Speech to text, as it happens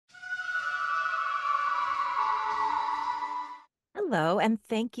Hello, and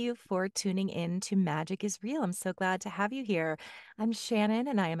thank you for tuning in to Magic is Real. I'm so glad to have you here. I'm Shannon,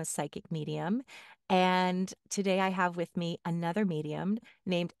 and I am a psychic medium. And today I have with me another medium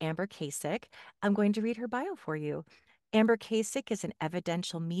named Amber Kasic. I'm going to read her bio for you. Amber Kasic is an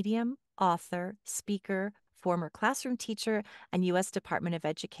evidential medium, author, speaker, former classroom teacher, and U.S. Department of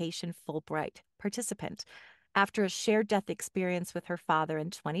Education Fulbright participant. After a shared death experience with her father in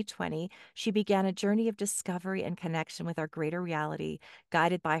 2020, she began a journey of discovery and connection with our greater reality,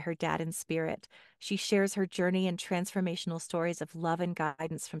 guided by her dad in spirit. She shares her journey and transformational stories of love and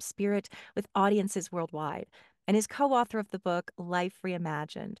guidance from spirit with audiences worldwide, and is co author of the book Life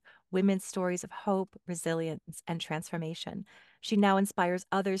Reimagined: Women's Stories of Hope, Resilience, and Transformation. She now inspires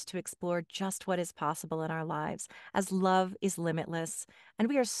others to explore just what is possible in our lives, as love is limitless, and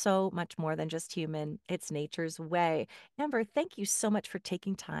we are so much more than just human. It's nature's way. Amber, thank you so much for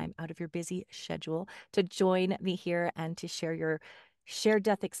taking time out of your busy schedule to join me here and to share your shared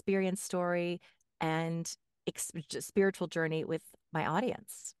death experience story and spiritual journey with my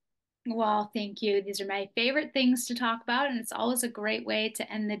audience. Well, thank you. These are my favorite things to talk about, and it's always a great way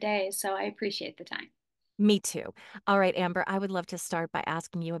to end the day. So I appreciate the time. Me too. All right, Amber, I would love to start by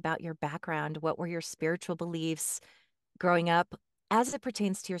asking you about your background. What were your spiritual beliefs growing up as it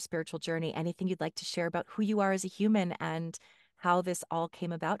pertains to your spiritual journey? Anything you'd like to share about who you are as a human and how this all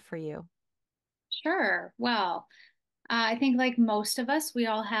came about for you? Sure. Well, I think like most of us, we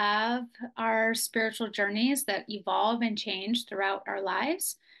all have our spiritual journeys that evolve and change throughout our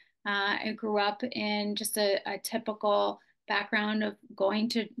lives. I grew up in just a typical background of going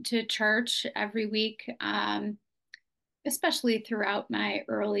to church every week, especially throughout my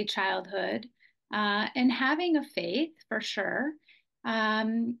early childhood, and having a faith for sure.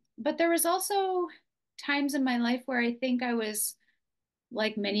 But there was also times in my life where I think I was,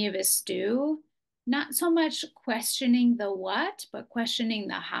 like many of us do, not so much questioning the what, but questioning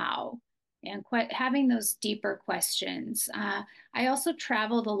the how, and having those deeper questions. I also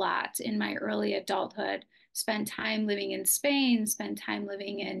traveled a lot in my early adulthood, spent time living in Spain, spent time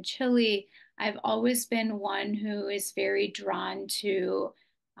living in Chile. I've always been one who is very drawn to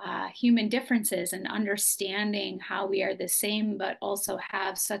human differences and understanding how we are the same, but also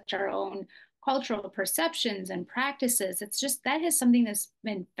have such our own cultural perceptions and practices. It's just that is something that's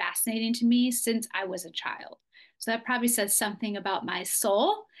been fascinating to me since I was a child. So that probably says something about my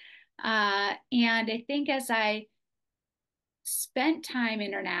soul. And I think as I spent time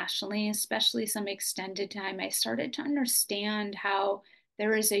internationally, especially some extended time, I started to understand how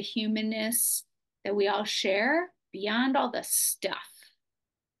there is a humanness that we all share beyond all the stuff,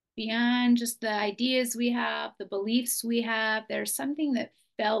 beyond just the ideas we have, the beliefs we have. There's something that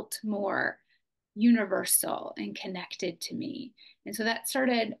felt more universal and connected to me. And so that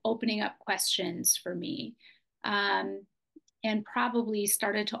started opening up questions for me, um, and probably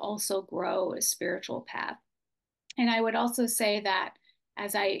started to also grow a spiritual path. And I would also say that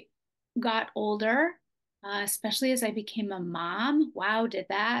as I got older, especially as I became a mom, wow, did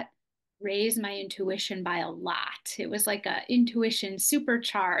that raise my intuition by a lot. It was like a intuition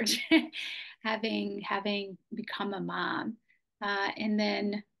supercharge having become a mom. And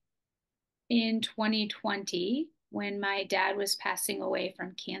then in 2020, when my dad was passing away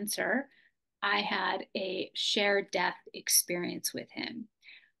from cancer, I had a shared death experience with him.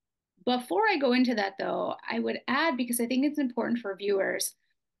 Before I go into that, though, I would add, because I think it's important for viewers,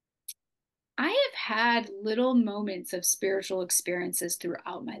 I have had little moments of spiritual experiences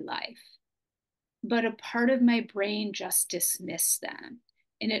throughout my life, but a part of my brain just dismissed them.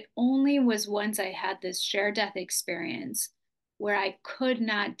 And it only was once I had this shared death experience where I could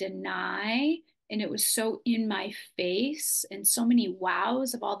not deny, and it was so in my face and so many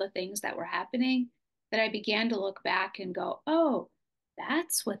wows of all the things that were happening, that I began to look back and go, oh,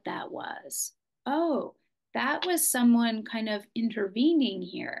 that's what that was. Oh, that was someone kind of intervening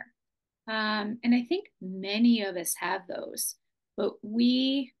here. And I think many of us have those, but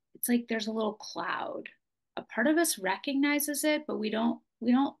it's like there's a little cloud. A part of us recognizes it, but we don't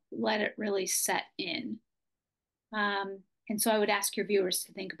let it really set in. And so I would ask your viewers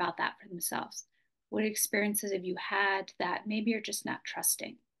to think about that for themselves. What experiences have you had that maybe you're just not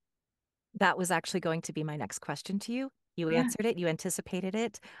trusting? That was actually going to be my next question to you. You Yeah. answered it, you anticipated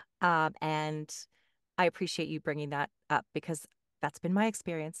it. And I appreciate you bringing that up because that's been my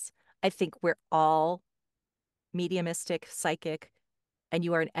experience. I think we're all mediumistic, psychic, and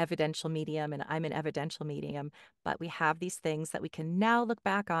you are an evidential medium, and I'm an evidential medium. But we have these things that we can now look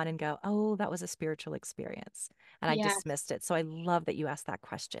back on and go, oh, that was a spiritual experience. And I Yes. dismissed it. So I love that you asked that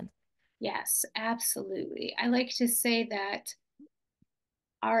question. Yes, absolutely. I like to say that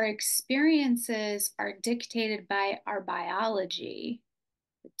our experiences are dictated by our biology.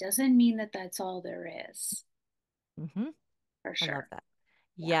 It doesn't mean that that's all there is, Hmm. for I love sure. that.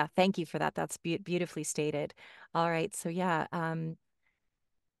 Yeah. Yeah, thank you for that. That's beautifully stated. All right, so yeah,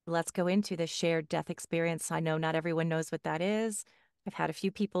 let's go into the shared death experience. I know not everyone knows what that is. I've had a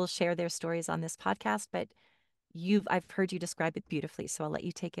few people share their stories on this podcast, but I've heard you describe it beautifully, so I'll let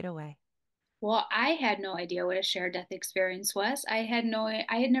you take it away. Well, I had no idea what a shared death experience was. I had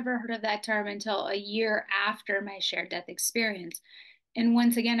never heard of that term until a year after my shared death experience. And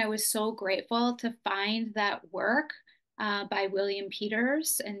once again, I was so grateful to find that work by William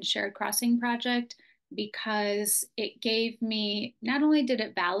Peters and Shared Crossing Project because it gave me, not only did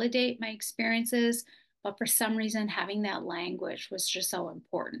it validate my experiences, but for some reason, having that language was just so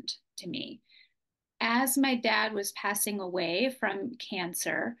important to me. As my dad was passing away from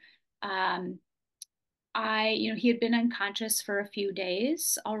cancer, um, he had been unconscious for a few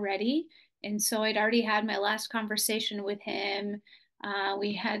days already. And so I'd already had my last conversation with him.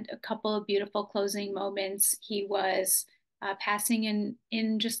 We had a couple of beautiful closing moments. He was passing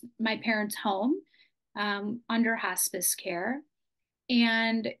in just my parents' home under hospice care.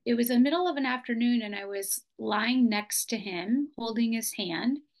 And it was the middle of an afternoon, and I was lying next to him, holding his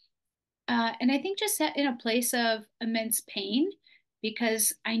hand. And I think just set in a place of immense pain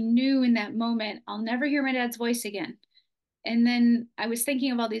because I knew in that moment I'll never hear my dad's voice again. And then I was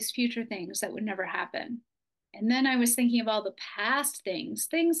thinking of all these future things that would never happen. And then I was thinking of all the past things,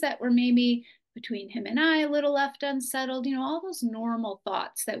 things that were maybe between him and I, a little left unsettled, all those normal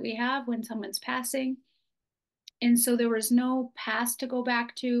thoughts that we have when someone's passing. And so there was no past to go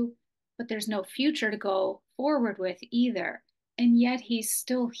back to, but there's no future to go forward with either. And yet he's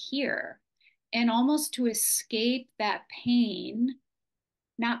still here. And almost to escape that pain,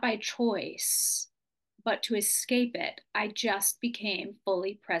 not by choice, but to escape it, I just became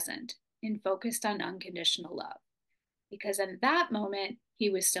fully present and focused on unconditional love. Because in that moment, he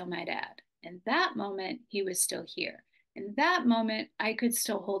was still my dad. In that moment, he was still here. In that moment, I could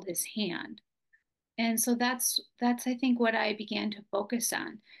still hold his hand. And so that's I think what I began to focus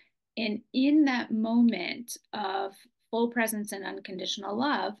on. And in that moment of full presence and unconditional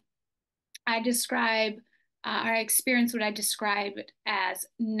love, I describe our experience what I describe as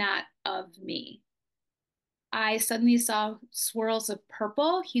not of me. I suddenly saw swirls of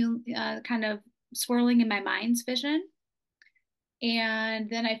purple, kind of swirling in my mind's vision. And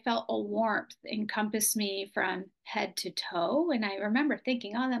then I felt a warmth encompass me from head to toe. And I remember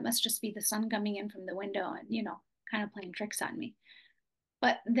thinking, oh, that must just be the sun coming in from the window and, kind of playing tricks on me.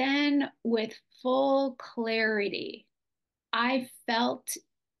 But then with full clarity, I felt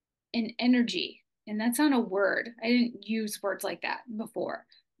an energy. And that's not a word. I didn't use words like that before,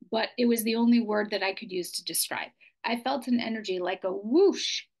 but it was the only word that I could use to describe. I felt an energy like a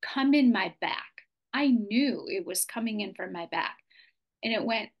whoosh come in my back. I knew it was coming in from my back. And it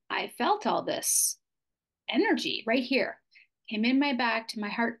went, I felt all this energy right here, came in my back to my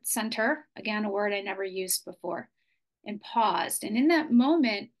heart center, again, a word I never used before, and paused. And in that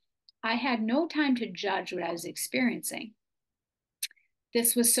moment, I had no time to judge what I was experiencing.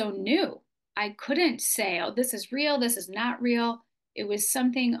 This was so new. I couldn't say, oh, this is real, this is not real. It was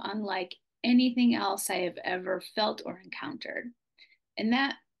something unlike anything else I have ever felt or encountered. And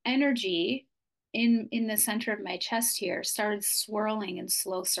that energy in the center of my chest here started swirling in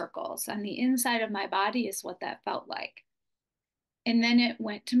slow circles. On the inside of my body is what that felt like. And then it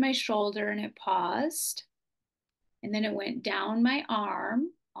went to my shoulder and it paused. And then it went down my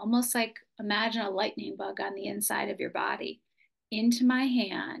arm, almost like imagine a lightning bug on the inside of your body, into my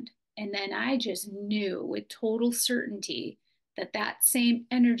hand. And then I just knew with total certainty that that same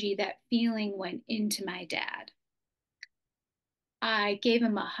energy, that feeling went into my dad. I gave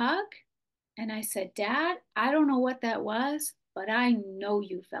him a hug and I said, Dad, I don't know what that was, but I know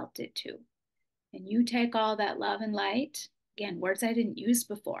you felt it too. And you take all that love and light, again, words I didn't use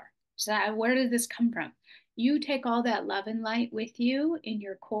before. So where did this come from? You take all that love and light with you in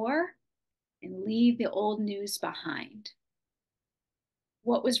your core and leave the old news behind.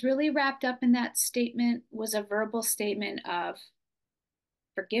 What was really wrapped up in that statement was a verbal statement of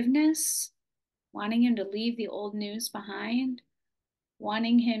forgiveness, wanting him to leave the old news behind,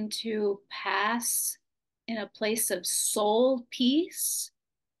 wanting him to pass in a place of soul peace.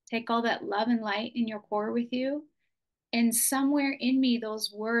 Take all that love and light in your core with you. And somewhere in me,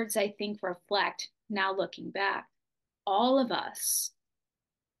 those words I think reflect, now looking back, all of us,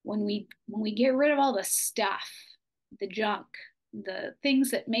 when we get rid of all the stuff, the junk, the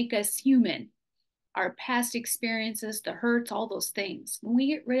things that make us human, our past experiences, the hurts, all those things, when we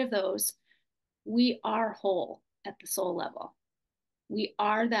get rid of those, we are whole at the soul level. We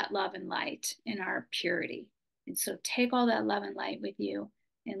are that love and light in our purity. And so take all that love and light with you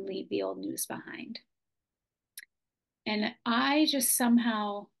and leave the old news behind. And I just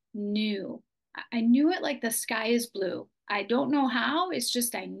somehow knew. I knew it like the sky is blue. I don't know how, it's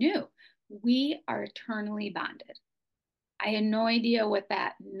just I knew we are eternally bonded. I had no idea what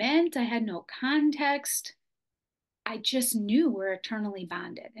that meant. I had no context. I just knew we're eternally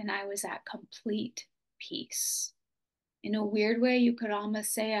bonded, and I was at complete peace. In a weird way, you could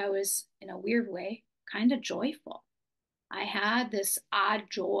almost say I was, in a weird way, kind of joyful. I had this odd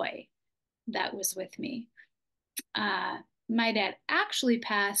joy that was with me. Uh, my dad actually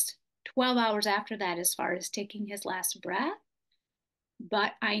passed 12 hours after that, as far as taking his last breath.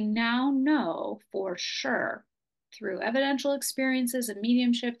 But I now know for sure through evidential experiences and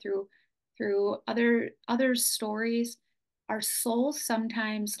mediumship, through other stories, our souls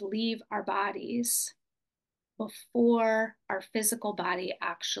sometimes leave our bodies before our physical body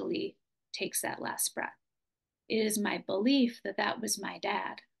actually takes that last breath. It is my belief that that was my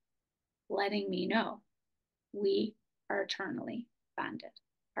dad letting me know we are eternally bonded,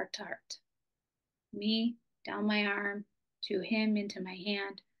 heart to heart. Me down my arm to him into my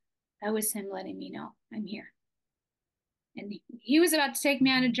hand. That was him letting me know I'm here. And he was about to take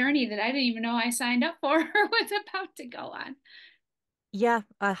me on a Mhm. journey that I didn't even know I signed up for or was about to go on. Yeah,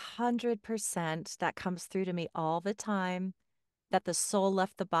 100%. That comes through to me all the time, that the soul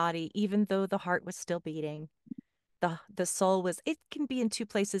left the body, even though the heart was still beating. The soul was, it can be in two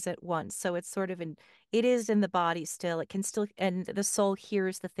places at once. So it's sort of it is in the body still. It can still, and the soul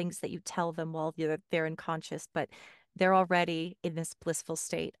hears the things that you tell them while they're unconscious, but they're already in this blissful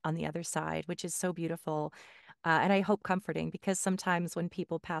state on the other side, which is so beautiful. And I hope comforting, because sometimes when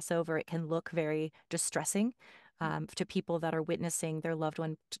people pass over, it can look very distressing to people that are witnessing their loved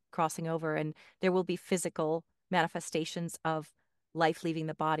one crossing over. And there will be physical manifestations of life leaving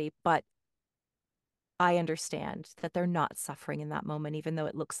the body, but I understand that they're not suffering in that moment, even though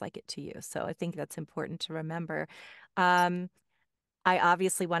it looks like it to you. So I think that's important to remember. Um, I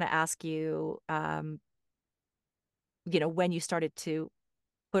obviously want to ask you, when you started to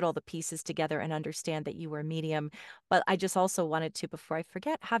put all the pieces together and understand that you were a medium. But I just also wanted to, before I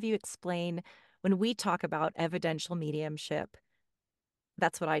forget, have you explain when we talk about evidential mediumship.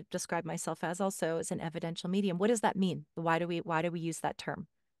 That's what I describe myself as, also as an evidential medium. What does that mean? Why do we use that term?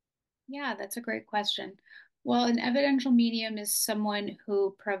 Yeah, that's a great question. Well, an evidential medium is someone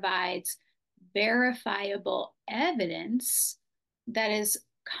who provides verifiable evidence that is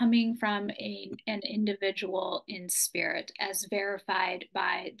coming from an individual in spirit, as verified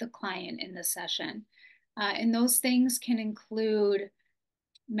by the client in the session. And those things can include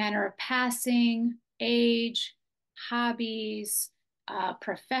manner of passing, age, hobbies,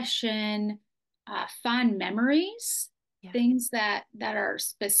 profession, fond memories, Yeah. things that are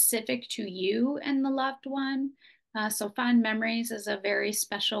specific to you and the loved one. So fond memories is a very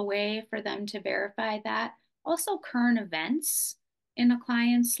special way for them to verify that. Also, current events in a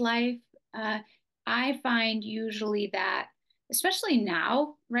client's life. Uh, I find usually that, especially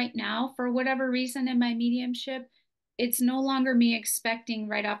now, right now, for whatever reason in my mediumship, it's no longer me expecting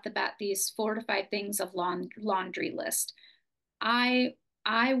right off the bat these 4 to 5 things of laundry list. I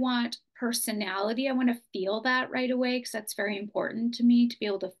I want personality. I want to feel that right away because that's very important to me to be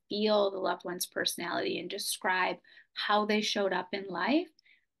able to feel the loved one's personality and describe how they showed up in life.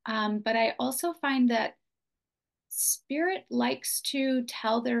 But I also find that spirit likes to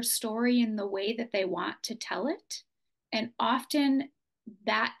tell their story in the way that they want to tell it. And often,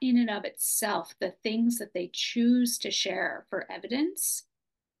 that in and of itself, the things that they choose to share for evidence,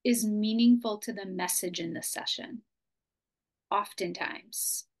 is meaningful to the message in the session,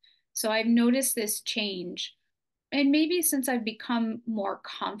 oftentimes. So I've noticed this change. And maybe since I've become more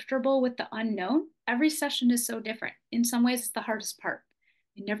comfortable with the unknown, every session is so different. In some ways, it's the hardest part.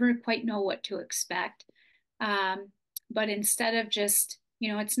 You never quite know what to expect. Um, but instead of just,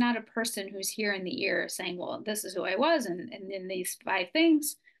 it's not a person who's here in the ear saying, well, this is who I was, and then these 5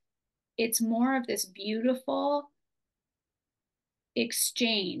 things. It's more of this beautiful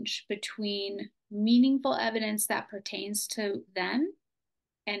exchange between meaningful evidence that pertains to them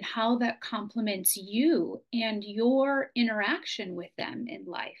and how that complements you and your interaction with them in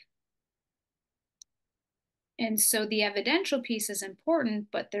life. And so the evidential piece is important,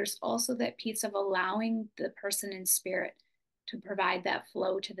 but there's also that piece of allowing the person in spirit to provide that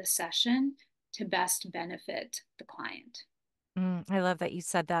flow to the session to best benefit the client. I love that you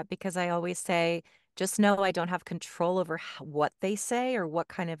said that, because I always say, just know I don't have control over what they say or what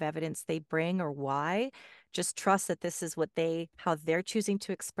kind of evidence they bring or why. Just trust that this is how they're choosing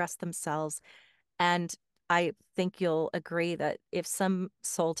to express themselves. And I think you'll agree that if some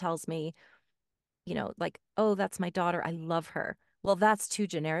soul tells me, like, oh, that's my daughter, I love her. Well, that's too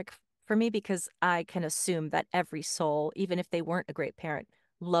generic for me because I can assume that every soul, even if they weren't a great parent,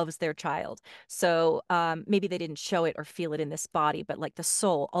 loves their child. So maybe they didn't show it or feel it in this body, but like the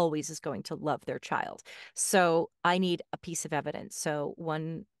soul always is going to love their child. So I need a piece of evidence. So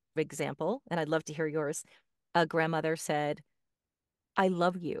one example, and I'd love to hear yours. A grandmother said, I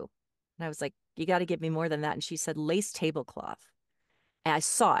love you. And I was like, you got to give me more than that. And she said, lace tablecloth. And I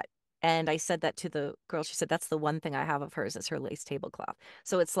saw it. And I said that to the girl. She said, that's the one thing I have of hers is her lace tablecloth.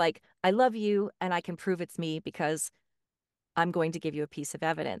 So it's like, I love you and I can prove it's me because I'm going to give you a piece of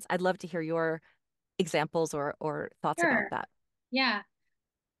evidence. I'd love to hear your examples or thoughts about Sure. that. Yeah.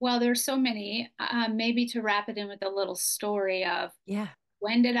 Well, there's so many. Maybe to wrap it in with a little story of Yeah.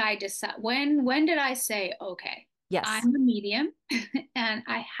 when did I decide, when did I say, okay, Yes. I'm the medium and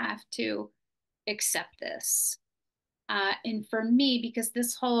I have to accept this. And for me, because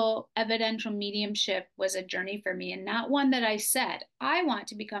this whole evidential mediumship was a journey for me and not one that I said, I want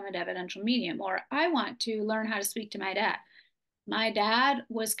to become an evidential medium or I want to learn how to speak to my dad. My dad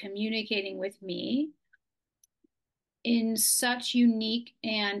was communicating with me in such unique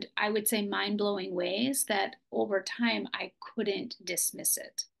and I would say mind blowing ways that over time I couldn't dismiss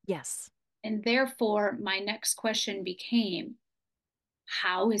it. Yes. And therefore, my next question became,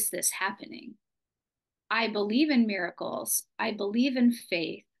 how is this happening? I believe in miracles. I believe in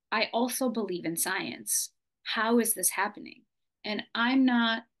faith. I also believe in science. How is this happening? And I'm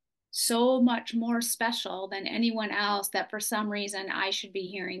not so much more special than anyone else that for some reason I should be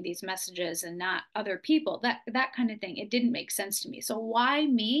hearing these messages and not other people. That kind of thing. It didn't make sense to me. So why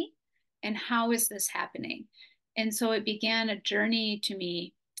me? And how is this happening? And so it began a journey to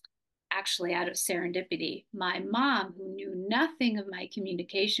me actually out of serendipity. My mom, who knew nothing of my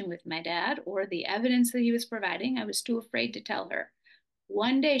communication with my dad or the evidence that he was providing, I was too afraid to tell her,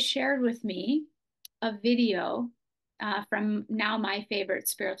 one day shared with me a video from now my favorite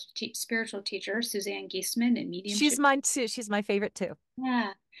spiritual teacher, Suzanne Giesemann, in She's mediumship. mine too. She's my favorite too.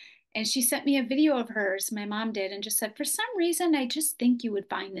 Yeah. And she sent me a video of hers, my mom did, and just said, for some reason, I just think you would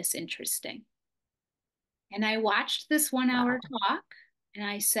find this interesting. And I watched this 1 hour Wow. talk and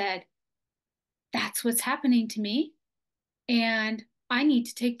I said, that's what's happening to me. And I need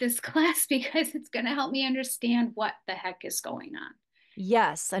to take this class because it's going to help me understand what the heck is going on.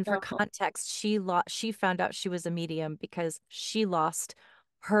 Yes, and for So, context, she found out she was a medium because she lost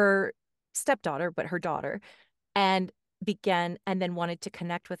her stepdaughter, but her daughter, and began and then wanted to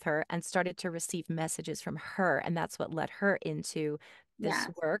connect with her and started to receive messages from her, and that's what led her into this yes,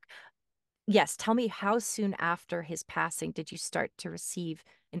 work. Yes, tell me how soon after his passing did you start to receive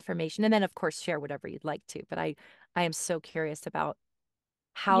information? And then of course share whatever you'd like to, but I am so curious about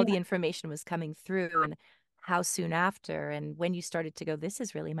how yeah, the information was coming through and how soon after and when you started to go, this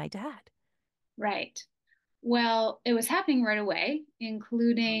is really my dad. right. Well, it was happening right away, Oh, wow.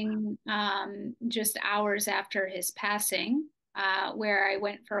 including just hours after his passing, where I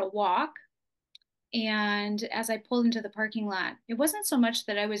went for a walk. And as I pulled into the parking lot, it wasn't so much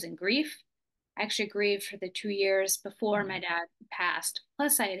that I was in grief. I actually grieved for the 2 years before my Mhm. dad passed.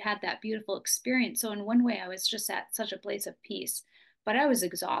 Plus, I had had that beautiful experience. So, in one way, I was just at such a place of peace. But I was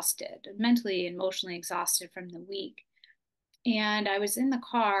exhausted, mentally, emotionally exhausted from the week. And I was in the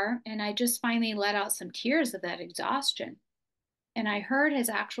car and I just finally let out some tears of that exhaustion. And I heard his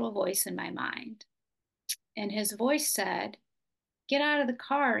actual voice in my mind. And his voice said, get out of the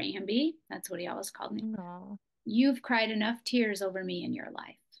car, Amby. That's what he always called me. No. You've cried enough tears over me in your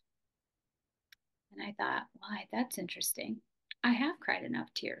life. And I thought, why, that's interesting. I have cried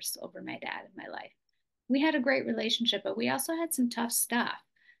enough tears over my dad in my life. We had a great relationship, but we also had some tough stuff.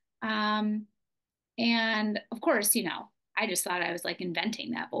 Um, and of course, I just thought I was like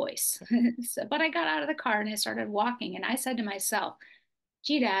inventing that voice. So, but I got out of the car and I started walking, and I said to myself,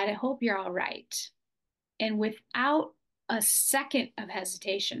 gee, Dad, I hope you're all right. And without a second of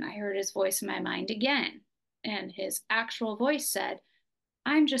hesitation, I heard his voice in my mind again. And his actual voice said,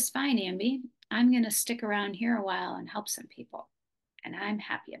 I'm just fine, Amby. I'm going to stick around here a while and help some people. And I'm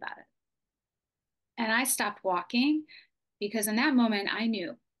happy about it. And I stopped walking because in that moment I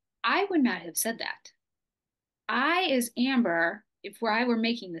knew I would not have said that. I, as Amber, if I were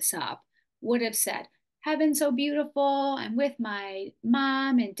making this up, would have said, Heaven's so beautiful. I'm with my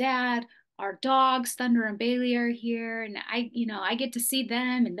mom and dad. Our dogs, Thunder and Bailey, are here. And I get to see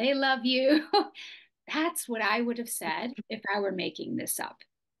them and they love you. That's what I would have said if I were making this up.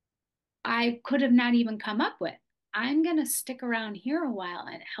 I could have not even come up with. I'm going to stick around here a while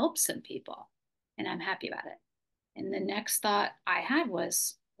and help some people. And I'm happy about it. And the next thought I had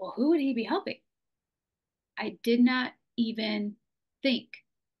was, well, who would he be helping? I did not even think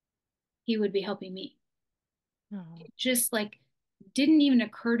he would be helping me. Oh. It just like didn't even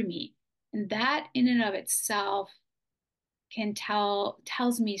occur to me. And that in and of itself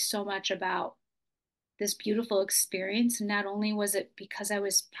tells me so much about this beautiful experience. And not only was it because I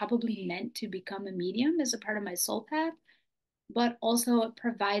was probably meant to become a medium as a part of my soul path, but also it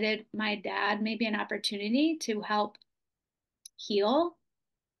provided my dad maybe an opportunity to help heal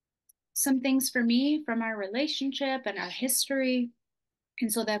some things for me from our relationship and our history.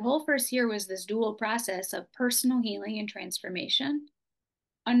 And so that whole first year was this dual process of personal healing and transformation,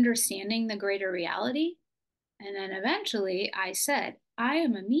 understanding the greater reality. And then eventually I said, I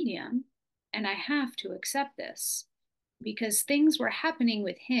am a medium and I have to accept this because things were happening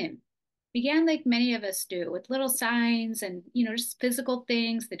with him. Began like many of us do, with little signs and, just physical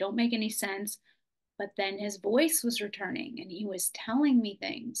things that don't make any sense. But then his voice was returning and he was telling me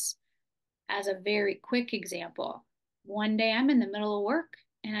things. As a very quick example, one day I'm in the middle of work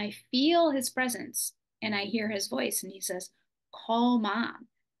and I feel his presence and I hear his voice and he says, call mom.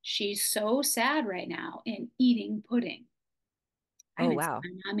 She's so sad right now and eating pudding. I Oh, haven't seen wow.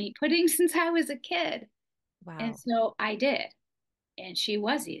 my mom eat pudding since I was a kid. And Wow. so I did. And she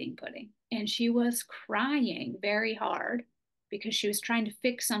was eating pudding and she was crying very hard because she was trying to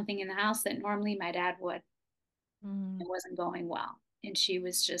fix something in the house that normally my dad would. Mm. It wasn't going well. And she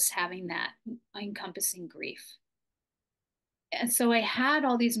was just having that encompassing grief. And so I had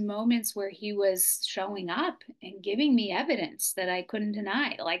all these moments where he was showing up and giving me evidence that I couldn't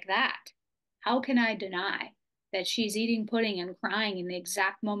deny, like that. How can I deny that she's eating pudding and crying in the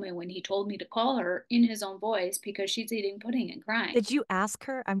exact moment when he told me to call her in his own voice because she's eating pudding and crying? Did you ask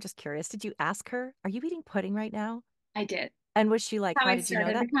her? I'm just curious. Did you ask her, are you eating pudding right now? I did. And was she like, How how I did you know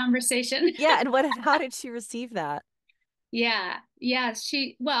started the that? conversation. Yeah. And how did she receive that? Yeah, yeah.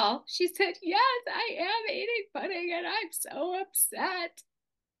 She said, yes, I am eating pudding and I'm so upset.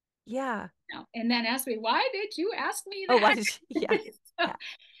 Yeah. No. And then asked me, why did you ask me Oh, why that? did she? Yeah.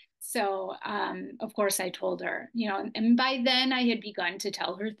 So, Yeah. of course, I told her, and by then I had begun to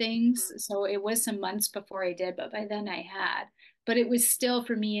tell her things. So it was some months before I did, but by then I had. But it was still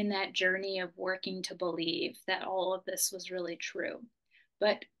for me in that journey of working to believe that all of this was really true.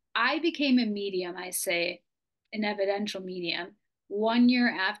 But I became a medium, I say, an evidential medium, 1 year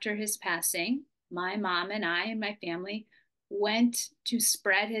after his passing. My mom and I and my family went to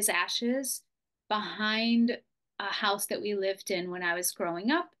spread his ashes behind a house that we lived in when I was growing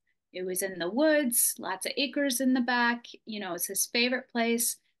up. It was in the woods, lots of acres in the back. It's his favorite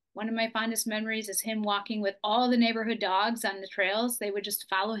place. One of my fondest memories is him walking with all the neighborhood dogs on the trails. They would just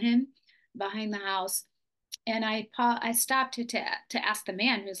follow him behind the house. And I stopped to ask the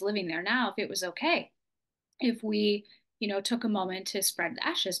man who's living there now if it was okay if we, took a moment to spread the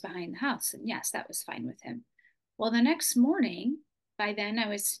ashes behind the house. And yes, that was fine with him. Well, the next morning, by then I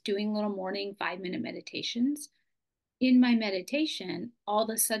was doing little morning 5-minute meditations. In my meditation, all of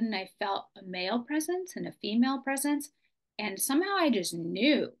a sudden I felt a male presence and a female presence. And somehow I just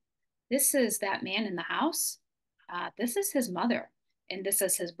knew this is that man in the house. This is his mother, and this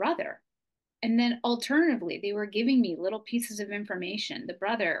is his brother. And then alternatively, they were giving me little pieces of information. The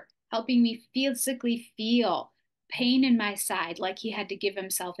brother helping me physically feel pain in my side, like he had to give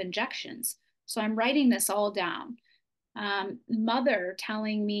himself injections. So I'm writing this all down. Mother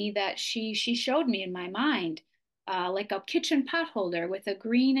telling me that she showed me in my mind like a kitchen pot holder with a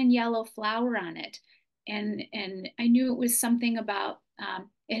green and yellow flower on it, and I knew it was something about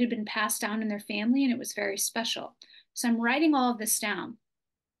it had been passed down in their family and it was very special. So I'm writing all of this down.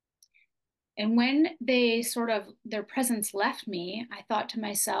 And when they sort of their presence left me, I thought to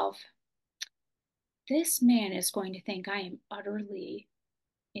myself, this man is going to think I am utterly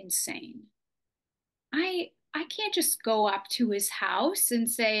insane. I can't just go up to his house and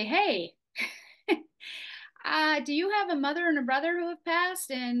say, "Hey, do you have a mother and a brother who have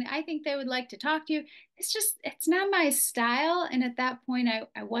passed? And I think they would like to talk to you." It's not my style. And at that point,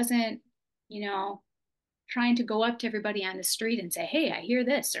 I wasn't, you know, trying to go up to everybody on the street and say, "Hey, I hear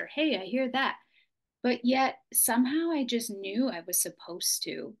this," or "Hey, I hear that." But yet somehow I just knew I was supposed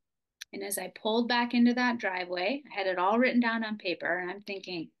to. And as I pulled back into that driveway, I had it all written down on paper, and I'm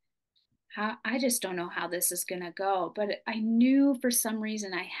thinking, how I just don't know how this is going to go. But I knew for some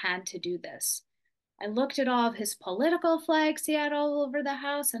reason I had to do this. I looked at all of his political flags he had all over the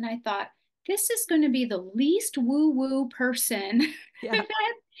house, and I thought, this is going to be the least woo-woo person Yeah.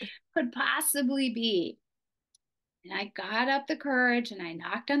 that could possibly be. And I got up the courage and I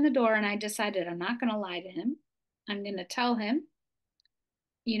knocked on the door and I decided I'm not going to lie to him. I'm going to tell him,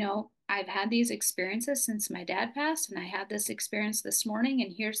 I've had these experiences since my dad passed, and I had this experience this morning,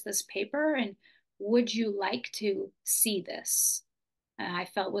 and here's this paper. And Would you like to see this? And I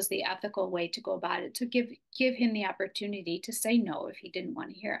felt was the ethical way to go about it, to give him the opportunity to say no if he didn't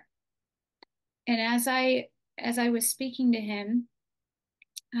want to hear it. And as I was speaking to him,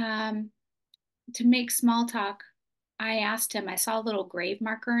 um, to make small talk, I asked him, I saw a little grave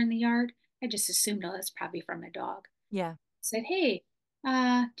marker in the yard. I just assumed, oh, that's probably from a dog. Yeah. I said, hey,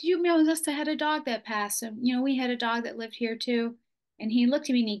 did you know us to had a dog that passed? And, we had a dog that lived here too. And he looked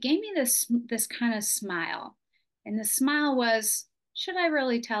at me and he gave me this kind of smile. And the smile was, should I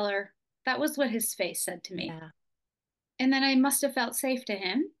really tell her? That was what his face said to me. Yeah. And then I must have felt safe to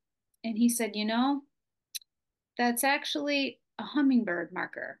him. And he said, that's actually a hummingbird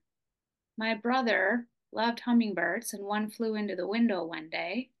marker. My brother loved hummingbirds, and one flew into the window one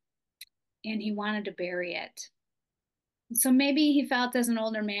day, and he wanted to bury it. So maybe he felt as an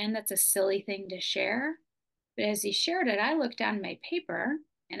older man that's a silly thing to share. But as he shared it, I looked down my paper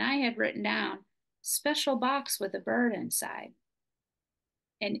and I had written down special box with a bird inside.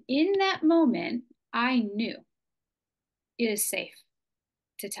 And in that moment, I knew it is safe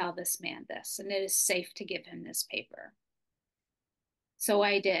to tell this man this, and it is safe to give him this paper. So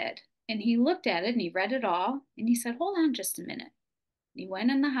I did. And he looked at it and he read it all and he said, hold on just a minute. He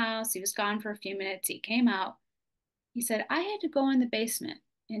went in the house. He was gone for a few minutes. He came out. He said, I had to go in the basement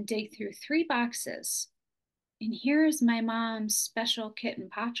and dig through 3 boxes. And here is my mom's special kitchen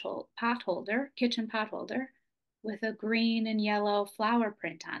pot holder with a green and yellow flower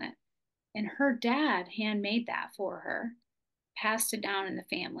print on it. And her dad handmade that for her, passed it down in the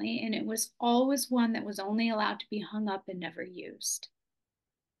family, and it was always one that was only allowed to be hung up and never used.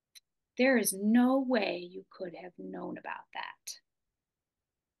 There is no way you could have known about that.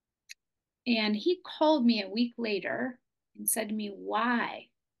 And he called me a week later and said to me, why?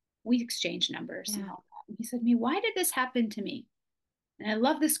 We exchanged numbers and Yeah. all that. And he said to me, why did this happen to me? And I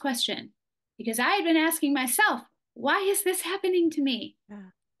love this question because I had been asking myself, why is this happening to me?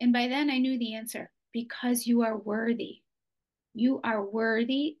 Yeah. And by then I knew the answer, because you are worthy. You are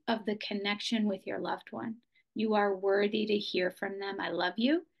worthy of the connection with your loved one. You are worthy to hear from them, I love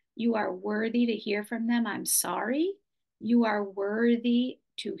you. You are worthy to hear from them, I'm sorry. You are worthy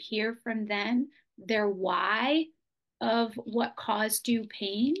to hear from them their why of what caused you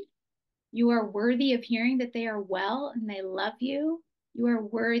pain. You are worthy of hearing that they are well and they love you. You are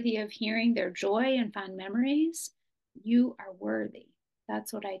worthy of hearing their joy and fond memories. You are worthy.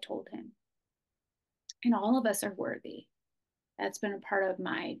 That's what I told him. And all of us are worthy. That's been a part of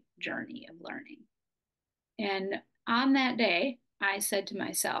my journey of learning. And on that day, I said to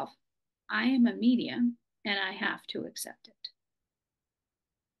myself, I am a medium and I have to accept it.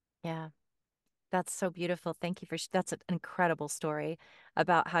 Yeah. That's so beautiful. Thank you for that's an incredible story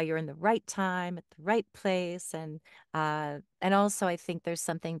about how you're in the right time at the right place, and also I think there's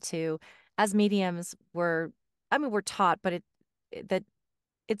something to, as mediums we're taught, but that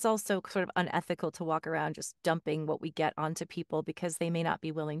it's also sort of unethical to walk around just dumping what we get onto people because they may not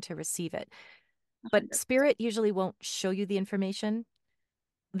be willing to receive it. But 100%. spirit usually won't show you the information.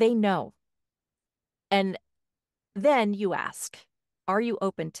 They know. And then you ask, are you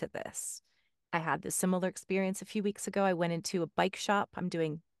open to this? I had this similar experience a few weeks ago. I went into a bike shop. I'm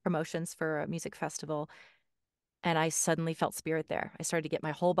doing promotions for a music festival, and I suddenly felt spirit there. I started to get,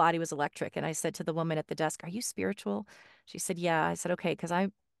 my whole body was electric. And I said to the woman at the desk, are you spiritual? She said, yeah. I said, okay, because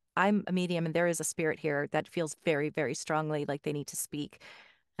I'm a medium and there is a spirit here that feels very, very strongly like they need to speak.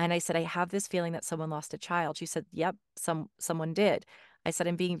 And I said, I have this feeling that someone lost a child. She said, yep, someone did. I said,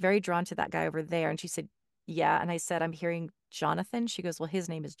 I'm being very drawn to that guy over there. And she said, yeah. And I said, I'm hearing Jonathan. She goes, well, his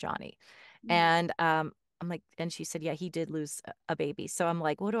name is Johnny. Yeah. And I'm like, and she said, yeah, he did lose a baby. So I'm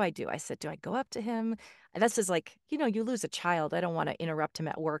like, what do I do? I said, do I go up to him? And this is like, you lose a child. I don't want to interrupt him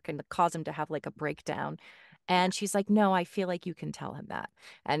at work and cause him to have like a breakdown. Yeah. And she's like, no, I feel like you can tell him that.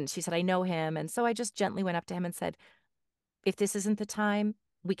 And she said, I know him. And so I just gently went up to him and said, if this isn't the time,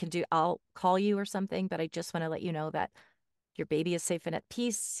 I'll call you or something, but I just want to let you know that your baby is safe and at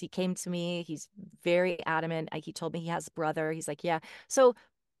peace. He came to me. He's very adamant. He told me he has a brother. He's like, yeah. So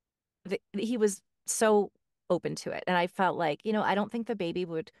he was so open to it. And I felt like, I don't think the baby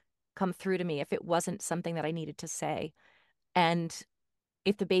would come through to me if it wasn't something that I needed to say. And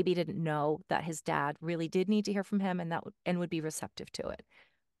if the baby didn't know that his dad really did need to hear from him and would be receptive to it.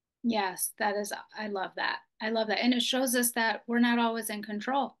 Yes, that is, I love that. I love that. And it shows us that we're not always in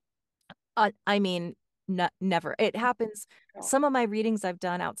control. I mean, never. It happens. So, Some of my readings I've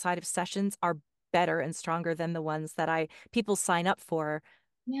done outside of sessions are better and stronger than the ones that people sign up for,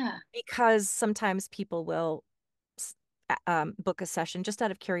 yeah. because sometimes people will book a session just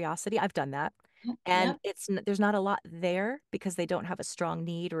out of curiosity. I've done that. Yep. And Yep. there's not a lot there because they don't have a strong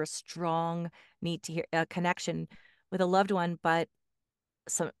need or a strong need to hear a connection with a loved one. But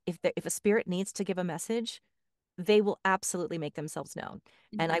if a spirit needs to give a message, they will absolutely make themselves known.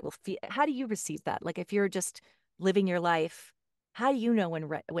 And I Mhm. will feel, how do you receive that? Like if you're just living your life, how do you know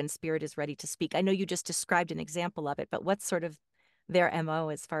when spirit is ready to speak? I know you just described an example of it, but what's sort of their MO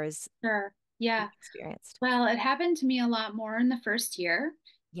as far as Sure. you've Yeah. experienced? Well, it happened to me a lot more in the first year,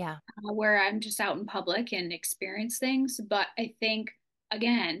 Yeah. where I'm just out in public and experience things. But I think,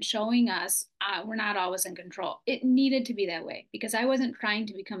 again, showing us we're not always in control. It needed to be that way because I wasn't trying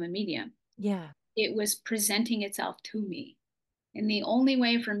to become a medium. Yeah. It was presenting itself to me. And the only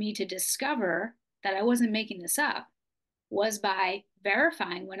way for me to discover that I wasn't making this up was by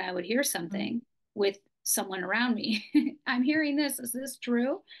verifying when I would hear Mm. something with someone around me. I'm hearing this. Is this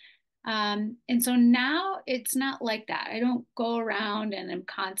true? And so now it's not like that. I don't go around and I'm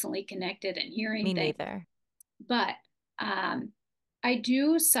constantly connected and hearing Me things, neither. but um, I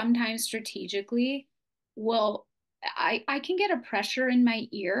do sometimes strategically will I can get a pressure in my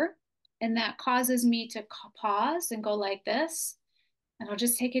ear and that causes me to pause and go like this. And I'll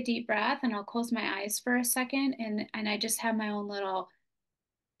just take a deep breath and I'll close my eyes for a second and I just have my own little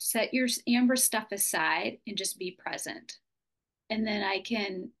set your amber stuff aside and just be present, and then I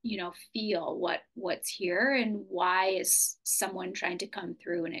can, feel what's here and why is someone trying to come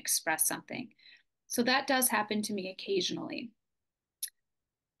through and express something. So that does happen to me occasionally.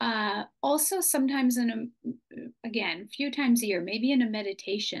 Also, sometimes again, a few times a year, maybe in a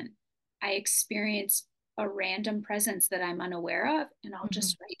meditation, I experience a random presence that I'm unaware of, and I'll Hmm.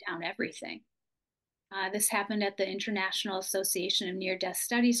 just write down everything. This happened at the International Association of Near-Death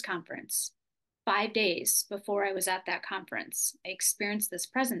Studies conference. 5 days before I was at that conference, I experienced this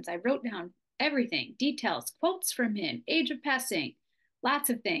presence. I wrote down everything, details, quotes from him, age of passing, lots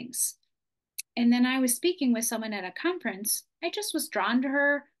of things. And then I was speaking with someone at a conference. I just was drawn to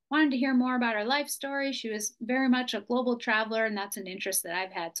her, wanted to hear more about her life story. She was very much a global traveler, and that's an interest that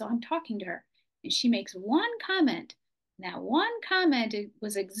I've had. So I'm talking to her, and she makes one comment. And that one comment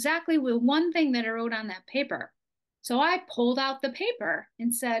was exactly the one thing that I wrote on that paper. So I pulled out the paper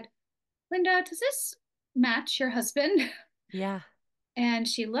and said, Linda, does this match your husband? Yeah. And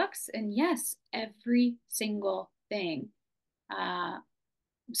she looks, and yes, every single thing uh,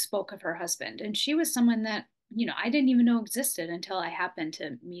 spoke of her husband. And she was someone that, I didn't even know existed until I happened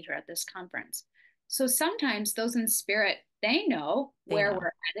to meet her at this conference. So sometimes those in spirit, they know They where know.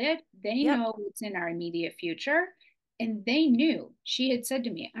 we're headed, they Yep. know what's in our immediate future. And they knew. She had said to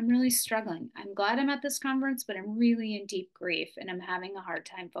me, I'm really struggling. I'm glad I'm at this conference, but I'm really in deep grief and I'm having a hard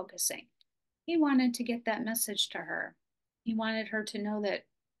time focusing. He wanted to get that message to her. He wanted her to know that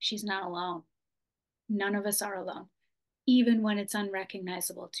she's not alone. None of us are alone, even when it's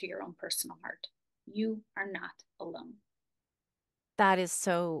unrecognizable to your own personal heart. You are not alone. That is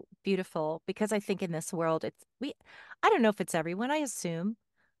so beautiful because I think in this world, I don't know if it's everyone, I assume.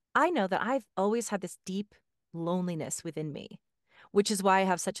 I know that I've always had this deep loneliness within me, which is why I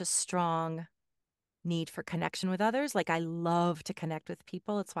have such a strong need for connection with others. Like I love to connect with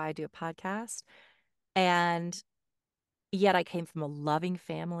people. It's why I do a podcast. And yet I came from a loving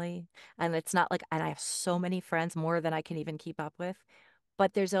family. And it's not like, and I have so many friends, more than I can even keep up with.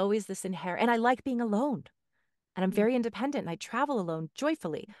 But there's always this inherent, and I like being alone. And I'm very independent and I travel alone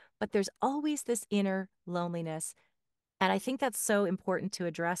joyfully. But there's always this inner loneliness. And I think that's so important to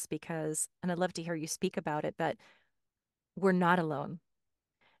address because, and I'd love to hear you speak about it, that we're not alone.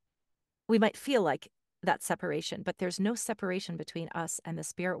 We might feel like that separation, but there's no separation between us and the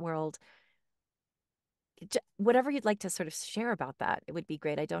spirit world. Whatever you'd like to sort of share about that, it would be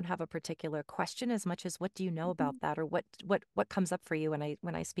great. I don't have a particular question as much as what do you know about that, or what comes up for you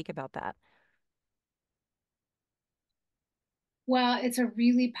when I speak about that. Well, it's a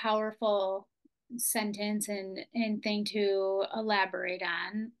really powerful sentence and thing to elaborate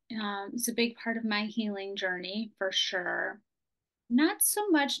on. It's a big part of my healing journey for sure. Not so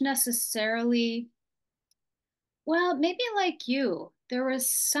much necessarily, well, maybe like you, there was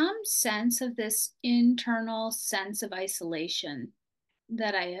some sense of this internal sense of isolation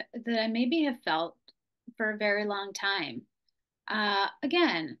that I maybe have felt for a very long time.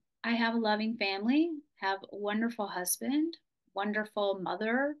 Again, I have a loving family, have a wonderful husband, wonderful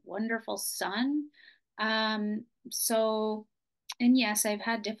mother, wonderful son. So, and yes, I've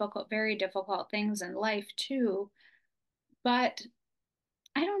had very difficult things in life too. But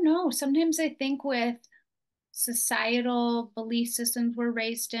I don't know. Sometimes I think with societal belief systems we're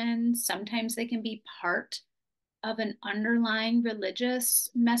raised in, sometimes they can be part of an underlying religious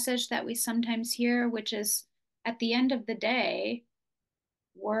message that we sometimes hear, which is at the end of the day,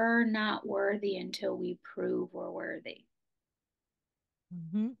 we're not worthy until we prove we're worthy.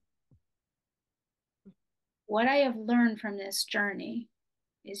 Hmm. What I have learned from this journey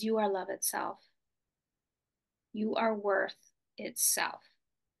is you are love itself. You are worth itself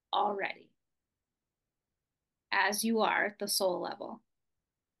already, as you are at the soul level.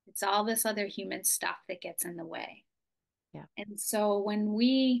 It's all this other human stuff that gets in the way. Yeah. And so when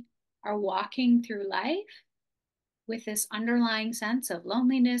we are walking through life with this underlying sense of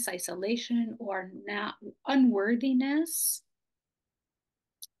loneliness, isolation, or not unworthiness,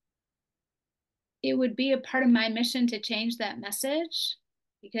 it would be a part of my mission to change that message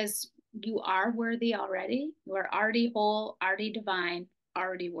because you are worthy already. You are already whole, already divine,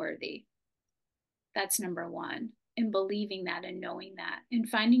 already worthy. That's number one. And believing that and knowing that and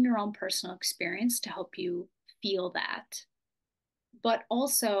finding your own personal experience to help you feel that. But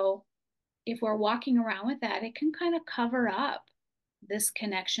also, if we're walking around with that, it can kind of cover up this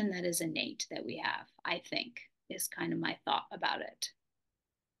connection that is innate that we have, I think, is kind of my thought about it.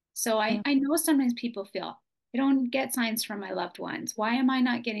 So Yeah. I know sometimes people feel, I don't get signs from my loved ones. Why am I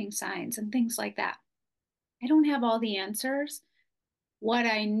not getting signs and things like that? I don't have all the answers. What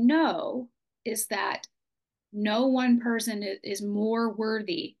I know is that no one person is more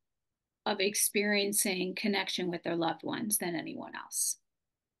worthy of experiencing connection with their loved ones than anyone else.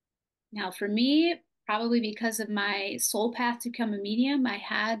 Now, for me, probably because of my soul path to become a medium, I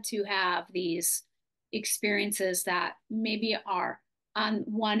had to have these experiences that maybe are on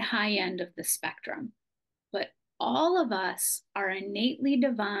one high end of the spectrum. But all of us are innately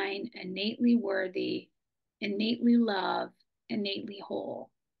divine, innately worthy, innately loved, innately whole,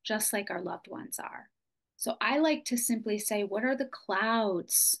 just like our loved ones are. So I like to simply say, what are the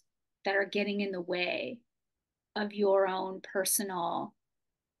clouds that are getting in the way of your own personal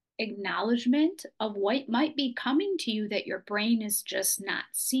acknowledgement of what might be coming to you that your brain is just not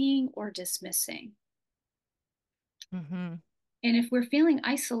seeing or dismissing? Hmm. And if we're feeling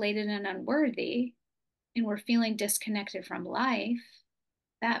isolated and unworthy, and we're feeling disconnected from life,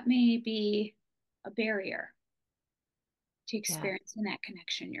 that may be a barrier to Yeah. experiencing that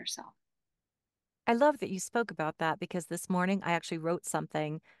connection yourself. I love that you spoke about that because this morning I actually wrote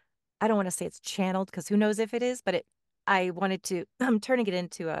something. I don't want to say it's channeled because who knows if it is, but I wanted to, I'm turning it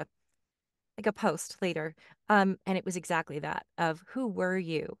into like a post later. And it was exactly that of who were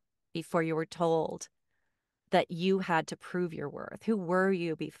you before you were told that you had to prove your worth? Who were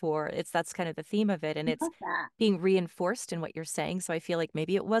you before? That's kind of the theme of it. And I it's love that. being reinforced in what you're saying. So I feel like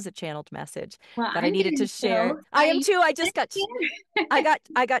maybe it was a channeled message Well, that I I'm needed to getting share. chills. I am too. I just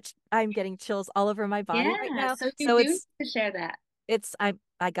got, I'm getting chills all over my body right Yeah, now. so you So do need to share that.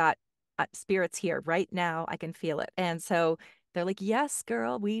 I got spirits here right now. I can feel it. And so they're like, yes,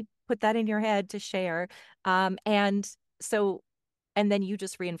 girl, we put that in your head to share. And so, and then you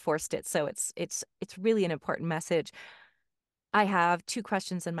just reinforced it. So it's really an important message. I have two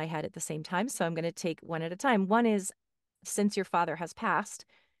questions in my head at the same time, so I'm going to take one at a time. One is, since your father has passed,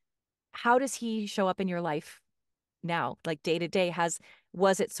 how does he show up in your life now? Like day to day,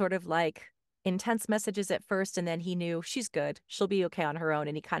 was it sort of like intense messages at first and then he knew she's good, she'll be okay on her own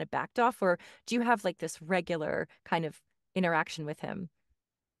and he kind of backed off? Or do you have like this regular kind of interaction with him?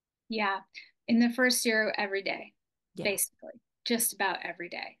 Yeah. In the first year, every day, Yeah. basically, just about every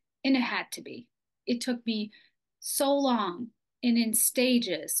day. And it had to be. It took me so long and in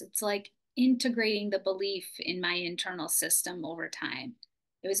stages. It's like integrating the belief in my internal system over time.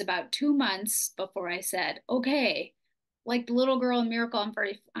 It was about 2 months before I said, okay, like the little girl in Miracle on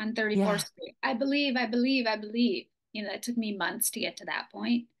 34th Yeah. Street, I believe, I believe, I believe. It took me months to get to that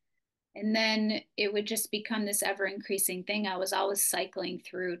point. And then it would just become this ever increasing thing. I was always cycling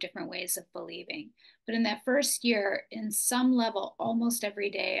through different ways of believing. But in that first year, in some level, almost every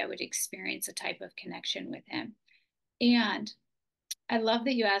day, I would experience a type of connection with him. And I love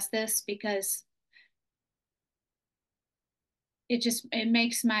that you asked this because it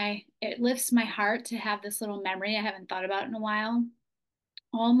lifts my heart to have this little memory I haven't thought about in a while.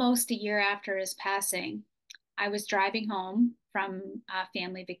 Almost a year after his passing, I was driving home from a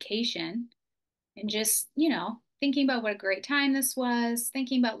family vacation and just, thinking about what a great time this was,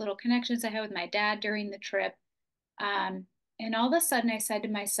 thinking about little connections I had with my dad during the trip. Um, and all of a sudden, I said to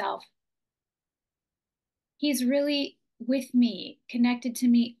myself, he's really with me, connected to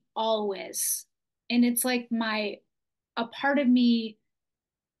me always. And it's like a part of me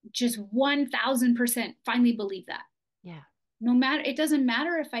just 1000% finally believe that. Yeah. No matter, it doesn't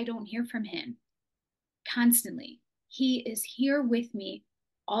matter if I don't hear from him constantly. He is here with me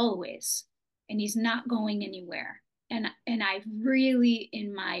always, and he's not going anywhere. And I really,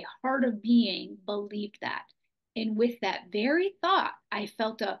 in my heart of being, believed that. And with that very thought, I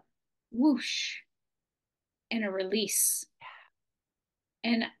felt a whoosh and a release.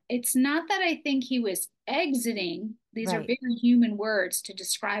 And it's not that I think he was exiting. These are Right. very human words to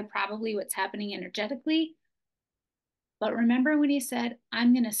describe probably what's happening energetically. But remember when he said,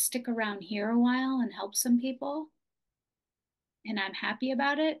 I'm going to stick around here a while and help some people, and I'm happy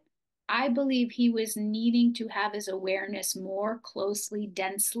about it? I believe he was needing to have his awareness more closely,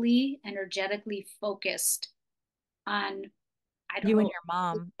 densely, energetically focused on, I don't You and know, your the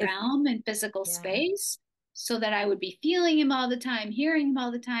mom. If realm and physical Yeah. space so that I would be feeling him all the time, hearing him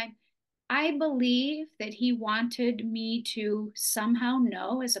all the time. I believe that he wanted me to somehow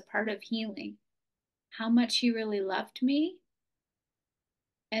know, as a part of healing, how much he really loved me.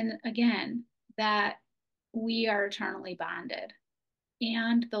 And again, that we are eternally bonded.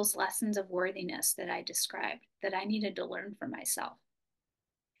 And those lessons of worthiness that I described that I needed to learn for myself.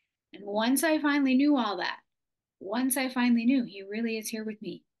 And once I finally knew all that, once I finally knew he really is here with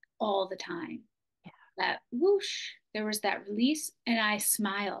me all the time, that whoosh, there was that release, and I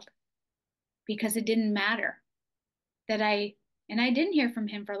smiled because it didn't matter that I didn't hear from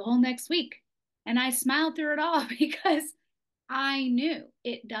him for the whole next week. And I smiled through it all because I knew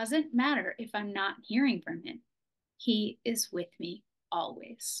it doesn't matter if I'm not hearing from him. He is with me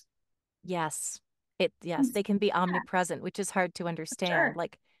always. Yes. Yeah, Yes, they can be omnipresent, which is hard to for understand. sure.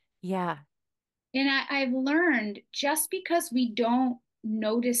 Like, yeah, And I've learned just because we don't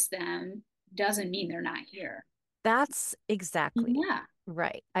notice them doesn't mean they're not here. that's exactly Yeah.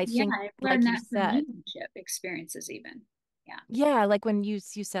 right. I Yeah. think, I've like learned you that from said, mediumship experiences, even. Yeah. yeah, like when you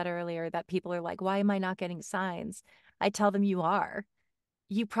said earlier that people are like, why am I not getting signs? I tell them you are.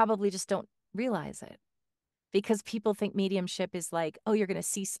 You probably just don't realize it because people think mediumship is like, oh, you're going to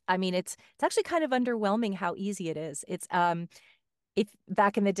see. I mean, it's actually kind of underwhelming how easy it is. It's if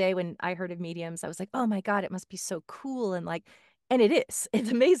back in the day when I heard of mediums, I was like, oh my God, it must be so cool. And like, and it is,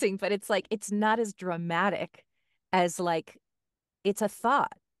 it's amazing, but it's like, it's not as dramatic as like, it's a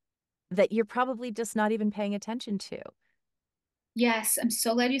thought that you're probably just not even paying attention to. Yes. I'm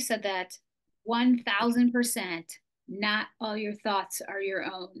so glad you said that. 1000%. Not all your thoughts are your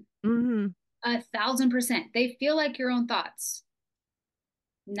own. Hmm. 1000%. They feel like your own thoughts,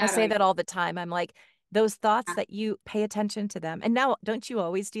 I not all say your. that all the time. I'm like, those thoughts Yeah. that you pay attention to them. And now, don't you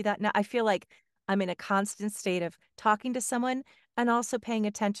always do that? Now, I feel like I'm in a constant state of talking to someone and also paying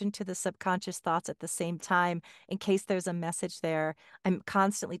attention to the subconscious thoughts at the same time in case there's a message there. I'm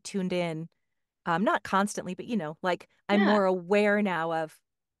constantly tuned in. Not constantly, but like I'm Yeah. more aware now of,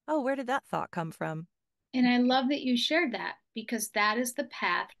 oh, where did that thought come from? And I love that you shared that because that is the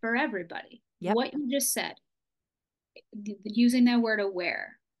path for everybody. Yep, What you just said, using that word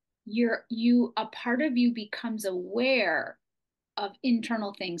aware, a part of you becomes aware of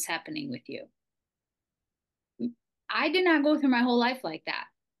internal things happening with you. I did not go through my whole life like that.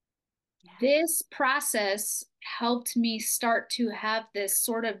 This process helped me start to have this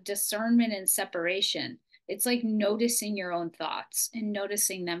sort of discernment and separation. It's like noticing your own thoughts and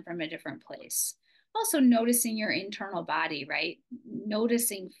noticing them from a different place. Also, noticing your internal body, right?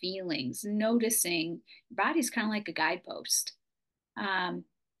 Noticing feelings, noticing your body's kind of like a guidepost. Um,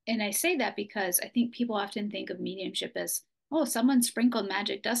 and I say that because I think people often think of mediumship as, oh, someone sprinkled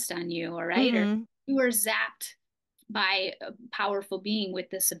magic dust on you, all right? Or hmm, you were zapped by a powerful being with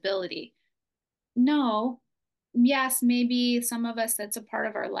this ability. No, yes, maybe some of us that's a part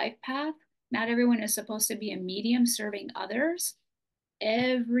of our life path. Not everyone is supposed to be a medium serving others.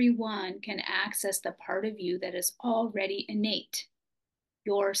 Everyone can access the part of you that is already innate,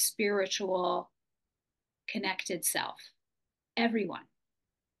 your spiritual connected self. Everyone,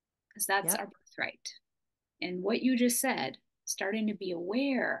 because that's yep, our birthright. And what you just said, starting to be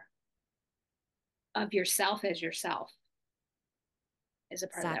aware of yourself as yourself is a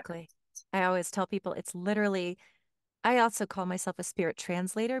part of that exactly. process. I always tell people it's literally, I also call myself a spirit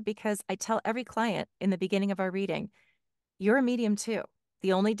translator because I tell every client in the beginning of our reading, you're a medium too.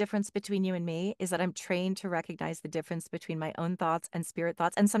 The only difference between you and me is that I'm trained to recognize the difference between my own thoughts and spirit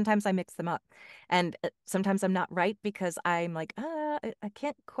thoughts. And sometimes I mix them up. And sometimes I'm not right because I'm like, I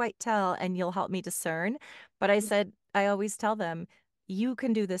can't quite tell. And you'll help me discern. But I said, I always tell them, you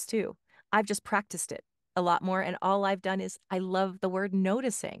can do this too. I've just practiced it a lot more. And all I've done is I love the word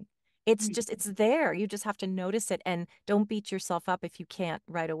noticing. It's just, it's there. You just have to notice it and don't beat yourself up if you can't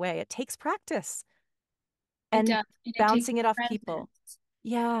right away. It takes practice It and does, and it takes bouncing it off people. presence.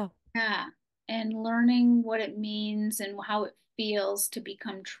 Yeah, Yeah. And learning what it means and how it feels to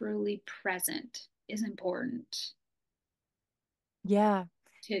become truly present is important yeah.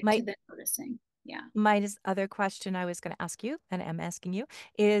 to My the noticing. Yeah. other question I was going to ask you, and I'm asking you,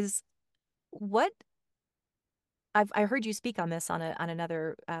 is what I heard you speak on this on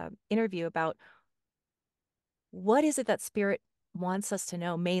another interview about what is it that spirit wants us to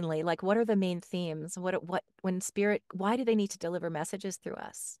know mainly? Like, what are the main themes? What when spirit? Why do they need to deliver messages through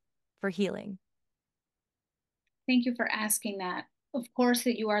us for healing? Thank you for asking that. Of course,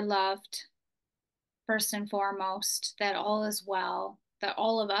 that you are loved first and foremost, that all is well, that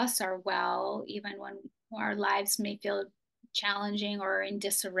all of us are well, even when our lives may feel challenging or in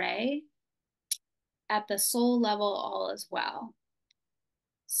disarray. At the soul level, all is well.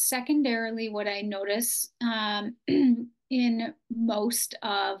 Secondarily, what I notice in most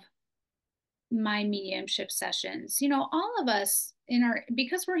of my mediumship sessions, all of us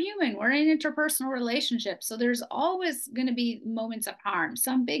because we're human, we're in interpersonal relationships. So there's always going to be moments of harm,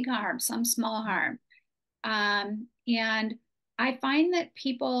 some big harm, some small harm. And I find that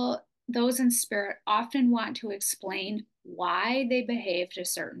those in spirit, often want to explain why they behaved a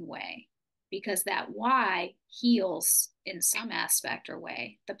certain way, because that why heals in some aspect or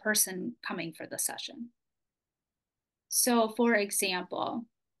way the person coming for the session. So, for example,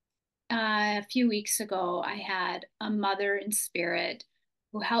 a few weeks ago, I had a mother in spirit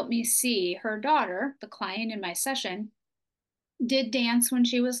who helped me see her daughter, the client in my session, did dance when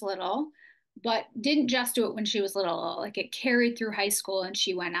she was little, but didn't just do it when she was little. Like it carried through high school and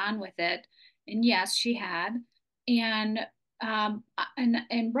she went on with it. And yes, she had. And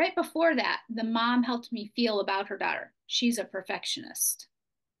and right before that, the mom helped me feel about her daughter. She's a perfectionist.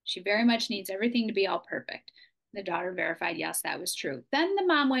 She very much needs everything to be all perfect. The daughter verified, yes, that was true. Then the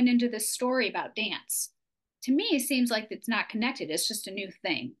mom went into this story about dance. To me, it seems like it's not connected. It's just a new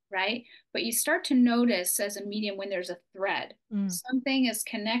thing, right? But you start to notice as a medium when there's a thread, Mm. something is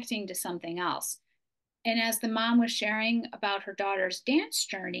connecting to something else. And as the mom was sharing about her daughter's dance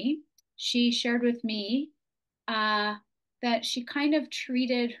journey, she shared with me uh, that she kind of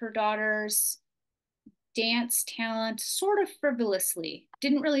treated her daughter's dance talent sort of frivolously,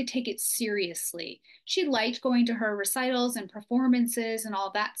 didn't really take it seriously. She liked going to her recitals and performances and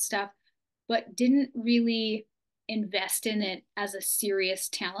all that stuff, but didn't really invest in it as a serious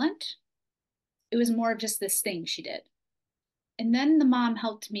talent. It was more of just this thing she did. And then the mom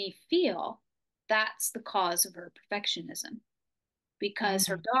helped me feel that's the cause of her perfectionism because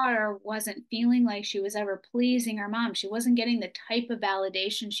her Mm. daughter wasn't feeling like she was ever pleasing her mom. She wasn't getting the type of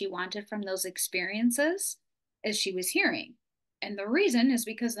validation she wanted from those experiences as she was hearing. And the reason is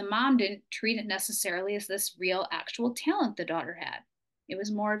because the mom didn't treat it necessarily as this real, actual talent the daughter had. It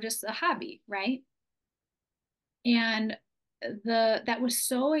was more of just a hobby, right? And that was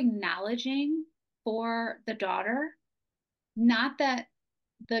so acknowledging for the daughter. Not that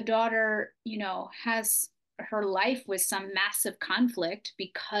the daughter, has her life with some massive conflict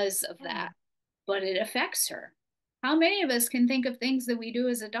because of Yeah. that, but it affects her. How many of us can think of things that we do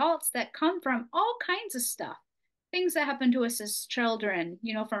as adults that come from all kinds of stuff? Things that happen to us as children,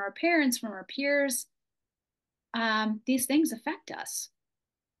 from our parents, from our peers. These things affect us.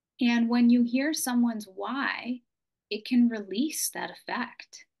 And when you hear someone's why, it can release that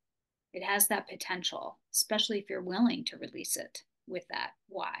effect. It has that potential, especially if you're willing to release it with that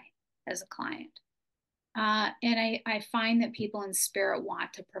why as a client. And I find that people in spirit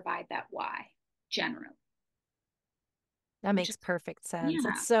want to provide that why generally, That which is, makes perfect sense. It's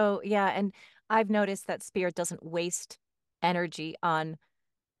yeah, so, yeah. And I've noticed that spirit doesn't waste energy on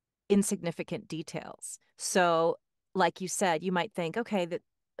insignificant details. So, like you said, you might think, okay, that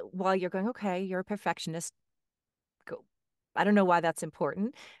while you're going, okay, you're a perfectionist, go, I don't know why that's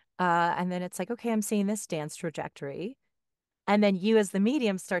important. And then it's like, okay, I'm seeing this dance trajectory. And then you, as the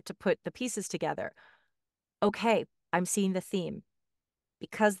medium, start to put the pieces together. Okay, I'm seeing the theme.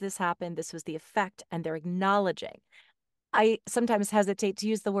 Because this happened, this was the effect, and they're acknowledging. I sometimes hesitate to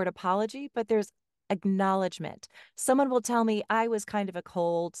use the word apology, but there's acknowledgement. Someone will tell me I was kind of a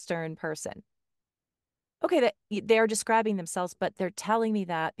cold, stern person. Okay, that they're describing themselves, but they're telling me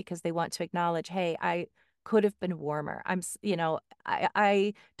that because they want to acknowledge, hey, I could have been warmer.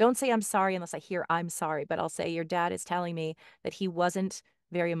 I don't say I'm sorry unless I hear I'm sorry, but I'll say your dad is telling me that he wasn't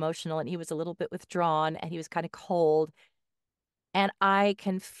very emotional and he was a little bit withdrawn and he was kind of cold. And I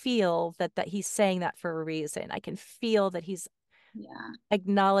can feel that he's saying that for a reason. I can feel that he's yeah.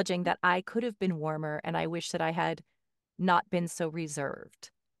 acknowledging that I could have been warmer and I wish that I had not been so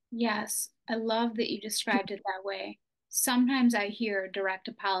reserved. Yes, I love that you described it that way. Sometimes I hear direct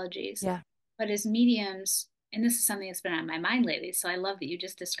apologies, Yeah. but as mediums, and this is something that's been on my mind lately, so I love that you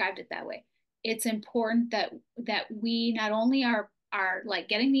just described it that way. It's important that we not only are like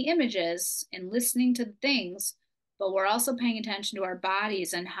getting the images and listening to the things, but we're also paying attention to our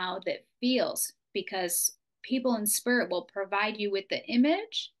bodies and how that feels because people in spirit will provide you with the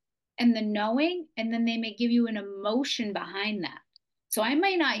image and the knowing, and then they may give you an emotion behind that. So I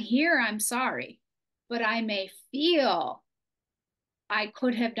may not hear I'm sorry, but I may feel I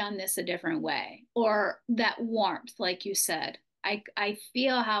could have done this a different way, or that warmth, like you said. I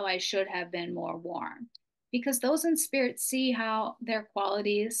feel how I should have been more warm, because those in spirit see how their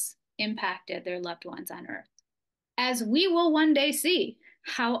qualities impacted their loved ones on earth, as we will one day see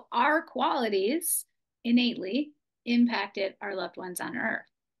how our qualities innately impacted our loved ones on earth.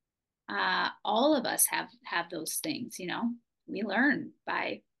 All of us have those things, you know. We learn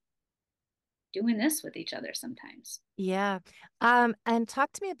by doing this with each other sometimes. Yeah. And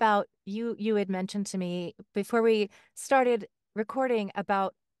talk to me about you had mentioned to me before we started recording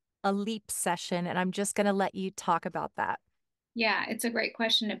about a leap session, and I'm just gonna let you talk about that. Yeah, it's a great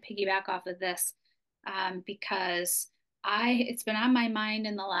question to piggyback off of this, because it's been on my mind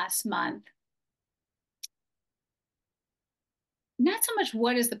in the last month. Not so much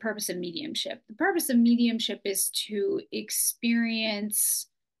what is the purpose of mediumship. The purpose of mediumship is to experience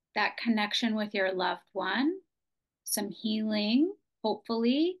that connection with your loved one, some healing,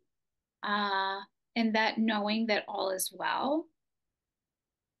 hopefully, uh, and that knowing that all is well.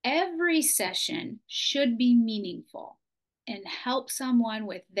 Every session should be meaningful and help someone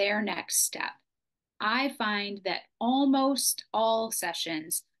with their next step. I find that almost all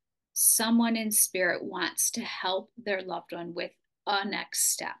sessions, someone in spirit wants to help their loved one with a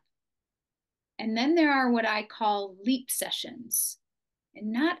next step. And then there are what I call leap sessions.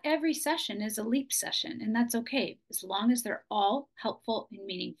 And not every session is a leap session, and that's okay as long as they're all helpful and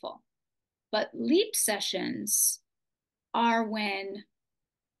meaningful. But leap sessions are when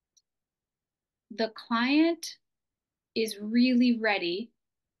the client is really ready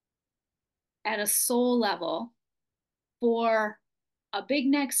at a soul level for a big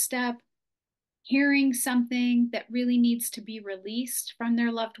next step, hearing something that really needs to be released from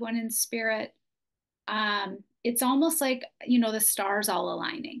their loved one in spirit. It's almost like, you know, the stars all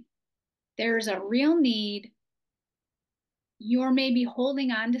aligning. There's a real need. You're maybe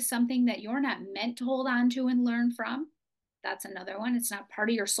holding on to something that you're not meant to hold on to and learn from. That's another one. It's not part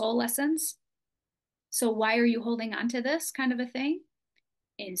of your soul lessons. So why are you holding on to this kind of a thing?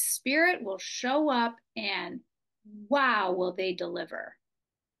 And spirit will show up and wow, will they deliver.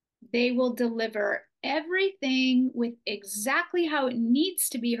 They will deliver everything with exactly how it needs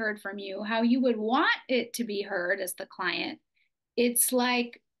to be heard from you, how you would want it to be heard as the client. It's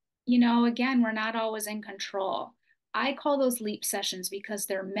like, you know, again, we're not always in control. I call those leap sessions because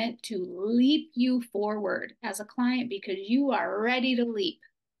they're meant to leap you forward as a client because you are ready to leap.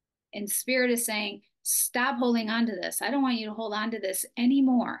 And spirit is saying, stop holding on to this. I don't want you to hold on to this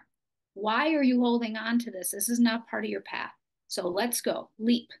anymore. Why are you holding on to this? This is not part of your path. So let's go,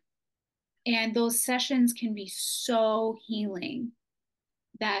 leap. And those sessions can be so healing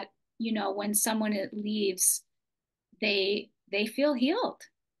that, you know, when someone leaves, they feel healed.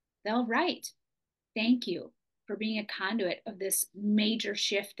 They'll write, thank you for being a conduit of this major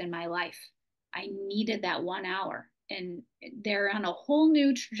shift in my life. I needed that 1 hour and they're on a whole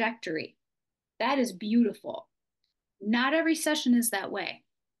new trajectory. That is beautiful. Not every session is that way,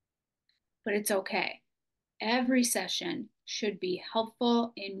 but it's okay. Every session should be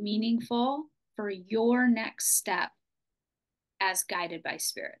helpful and meaningful for your next step as guided by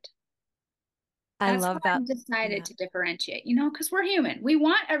spirit. I That's how love that. I've decided Yeah. to differentiate, you know, because we're human. We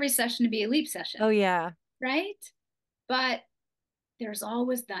want every session to be a leap Oh, session, yeah. right? But there's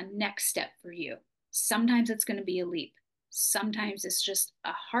always the next step for you. Sometimes it's going to be a leap. Sometimes it's just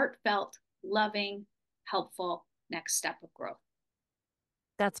a heartfelt, loving, helpful next step of growth.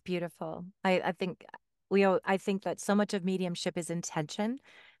 That's beautiful. I think I think that so much of mediumship is intention.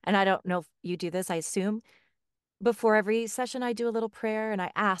 And I don't know if you do this, I assume. Before every session, I do a little prayer and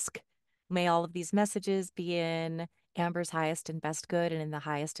I ask, may all of these messages be in Amber's highest and best good and in the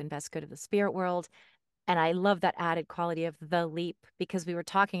highest and best good of the spirit world. And I love that added quality of the leap because we were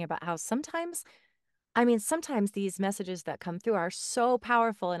talking about how sometimes, I mean, sometimes these messages that come through are so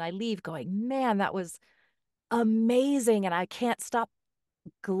powerful and I leave going, man, that was amazing. And I can't stop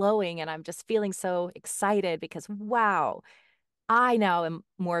glowing and I'm just feeling so excited because, wow, I now am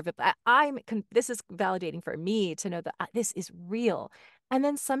more of a, this is validating for me to know that this is real. And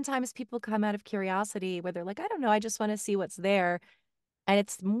then sometimes people come out of curiosity where they're like, I don't know, I just want to see what's there. And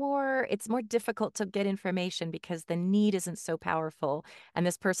it's more difficult to get information because the need isn't so powerful. And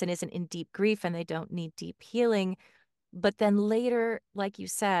this person isn't in deep grief and they don't need deep healing. But then later, like you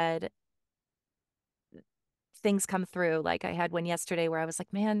said, things come through. Like I had one yesterday where I was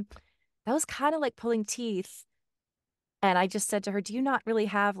like, man, that was kind of like pulling teeth. And I just said to her, do you not really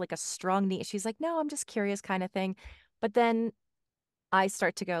have like a strong need? She's like, no, I'm just curious kind of thing. But then I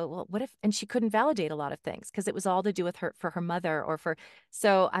start to go, well, what if, and she couldn't validate a lot of things because it was all to do with her for her mother or for,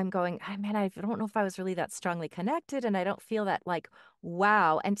 so I'm going, I man, I don't know if I was really that strongly connected and I don't feel that like,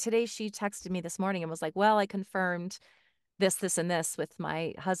 wow. And today she texted me this morning and was like, well, I confirmed this, and this with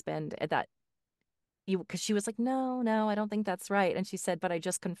my husband that you, because she was like, no, no, I don't think that's right. And she said, but I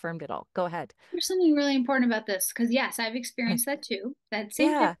just confirmed it all. Go ahead. There's something really important about this because yes, I've experienced that too. That same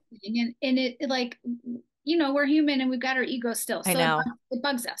type Yeah, of thing, and it like we're human and we've got our ego still, I so know. it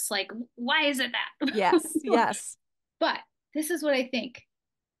bugs us. Like, why is it that? Yes, yes, But this is what I think.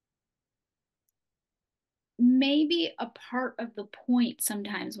 Maybe a part of the point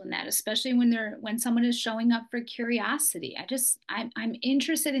sometimes when that, especially when someone is showing up for curiosity. I'm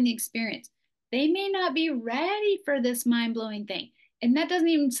interested in the experience. They may not be ready for this mind-blowing thing. And that doesn't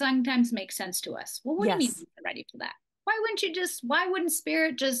even sometimes make sense to us. Well, what do you mean yes, you're not ready for that? Why wouldn't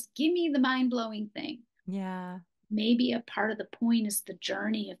spirit just give me the mind-blowing thing? yeah. Maybe a part of the point is the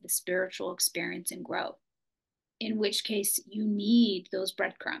journey of the spiritual experience and growth, in which case you need those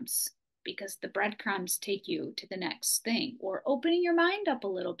breadcrumbs because the breadcrumbs take you to the next thing or opening your mind up a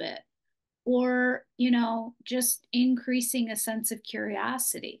little bit or, just increasing a sense of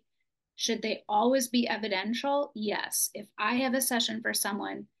curiosity. Should they always be evidential? Yes. If I have a session for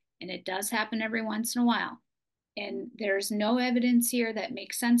someone, and it does happen every once in a while, and there's no evidence here that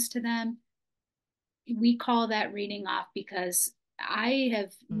makes sense to them, we call that reading off because I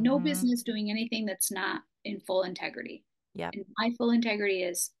have no Mm-hmm. business doing anything that's not in full integrity. Yep. And my full integrity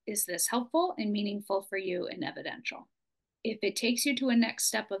is this helpful and meaningful for you and evidential? If it takes you to a next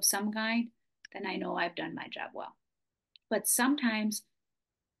step of some kind, then I know I've done my job well. But sometimes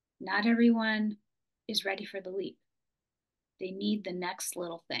not everyone is ready for the leap. They need the next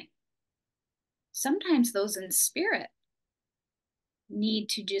little thing. Sometimes those in spirit need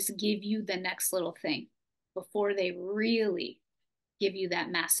to just give you the next little thing before they really give you that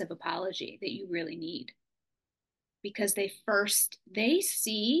massive apology that you really need because they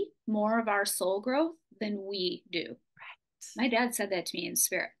see more of our soul growth than we do. My dad said that to me in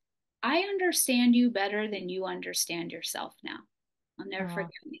spirit. I understand you better than you understand yourself now. I'll never Oh,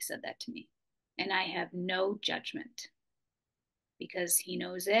 forget when he said that to me. And I have no judgment because he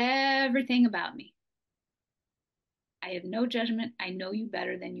knows everything about me. I have no judgment. I know you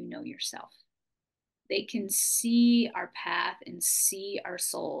better than you know yourself. They can see our path and see our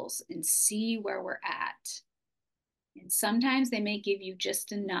souls and see where we're at. And sometimes they may give you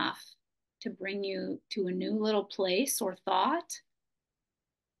just enough to bring you to a new little place or thought.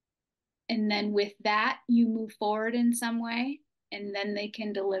 And then with that, you move forward in some way, and then they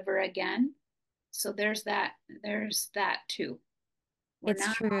can deliver again. So there's that too. We're it's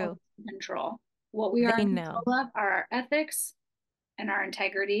not true. always in control. What we are They in know. control of are our ethics and our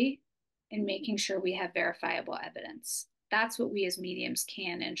integrity and making sure we have verifiable evidence. That's what we as mediums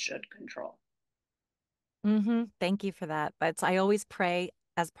can and should control. Mm-hmm. Thank you for that. But I always pray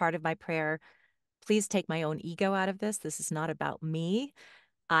as part of my prayer, please take my own ego out of this. This is not about me.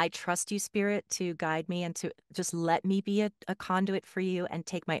 I trust you, Spirit, to guide me and to just let me be a conduit for you and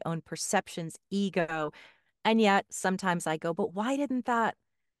take my own perceptions, ego. And yet sometimes I go, but why didn't that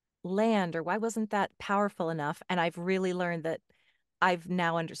land or why wasn't that powerful enough? And I've really learned that I've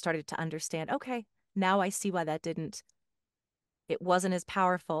now started to understand, okay, now I see why that didn't, it wasn't as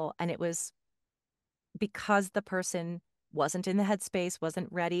powerful. And it was because the person wasn't in the headspace, wasn't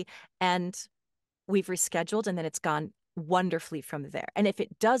ready. And we've rescheduled and then it's gone wonderfully from there. And if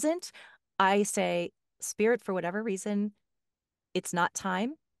it doesn't, I say, Spirit, for whatever reason, it's not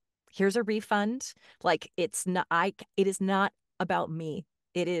time. Here's a refund. Like it is not about me.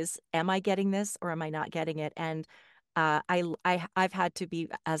 It is, am I getting this or am I not getting it? And I've had to be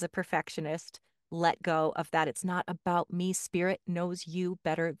as a perfectionist, let go of that. It's not about me. Spirit knows you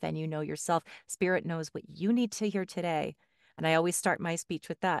better than you know yourself. Spirit knows what you need to hear today. And I always start my speech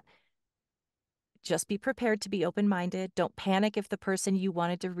with that. Just be prepared to be open minded. Don't panic if the person you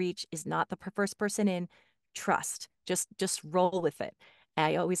wanted to reach is not the first person in. Trust. Just roll with it.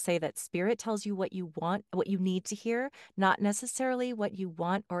 I always say that spirit tells you what you want, what you need to hear, not necessarily what you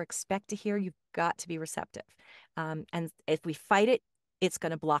want or expect to hear. You've got to be receptive. And if we fight it, it's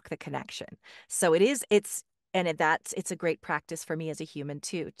going to block the connection. So it's a great practice for me as a human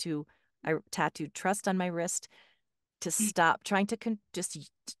too. I tattooed trust on my wrist to stop trying to just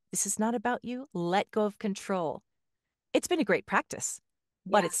this is not about you. Let go of control. It's been a great practice,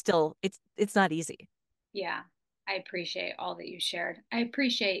 but Yeah, it's not easy. yeah. I appreciate all that you shared. I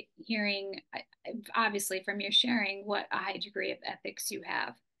appreciate hearing, obviously, from your sharing what a high degree of ethics you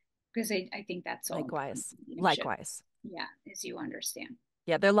have, because I think that's so important Likewise. in mediumship. Likewise. Yeah, as you understand.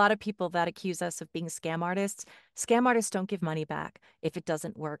 Yeah, there are a lot of people that accuse us of being scam artists. Scam artists don't give money back if it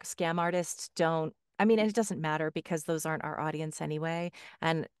doesn't work. Scam artists don't, I mean, it doesn't matter because those aren't our audience anyway.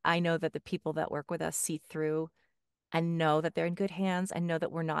 And I know that the people that work with us see through and know that they're in good hands and know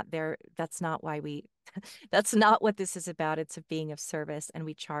that we're not there. That's not why we, that's not what this is about. It's a being of service, and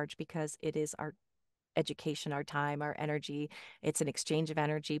we charge because it is our education, our time, our energy. It's an exchange of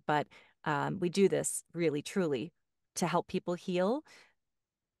energy, but we do this really, truly to help people heal.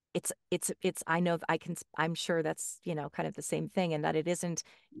 It's I know I can I'm sure that's, kind of the same thing, and that it isn't,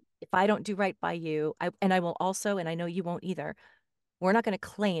 if I don't do right by you, I will also, and I know you won't either, we're not going to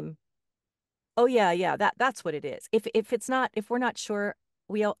claim, oh yeah, yeah, that's what it is. If it's not, if we're not sure,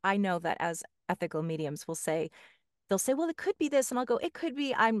 I know that as ethical mediums will say, they'll say, well, it could be this, and I'll go, it could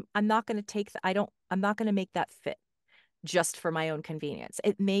be. I'm not going to take the, I don't I'm not going to make that fit just for my own convenience.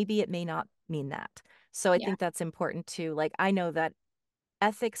 It may not mean that. So I Yeah, think that's important too. Like, I know that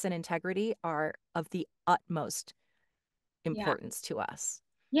ethics and integrity are of the utmost yeah, importance to us.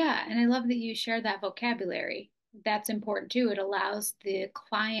 yeah. And I love that you share that vocabulary. That's important too. It allows the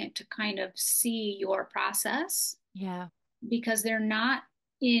client to kind of see your process Yeah. because they're not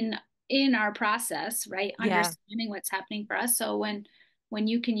in in our process, right? Yeah. Understanding what's happening for us. So when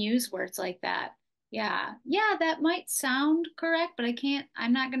you can use words like that, yeah, yeah, that might sound correct, but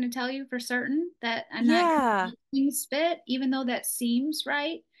I'm not going to tell you for certain that I'm not going to Yeah. make things fit, even though that seems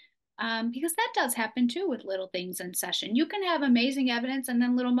right. Because that does happen too with little things in session. You can have amazing evidence and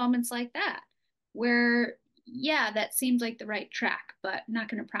then little moments like that where, yeah, that seems like the right track, but not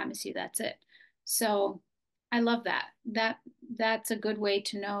going to promise you that's it. So I love that. That's a good way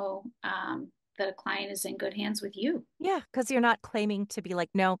to know that a client is in good hands with you. Yeah. Because you're not claiming to be like,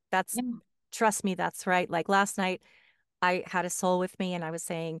 no, Yeah, trust me, that's right. Like last night, I had a soul with me and I was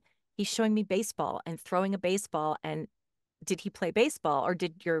saying, he's showing me baseball and throwing a baseball. And did he play baseball, or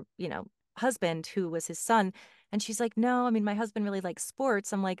did your, husband, who was his son? And she's like, no, I mean, my husband really likes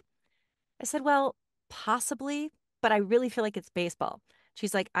sports. I said, well, possibly, but I really feel like it's baseball.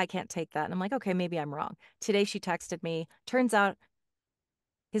 She's like, I can't take that. And I'm like, okay, maybe I'm wrong. Today she texted me. Turns out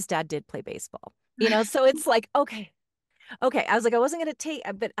his dad did play baseball. So it's like, okay, okay. I was like, I wasn't going to take,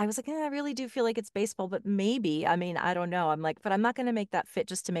 but I was like, I really do feel like it's baseball, but maybe, I mean, I don't know. I'm like, but I'm not going to make that fit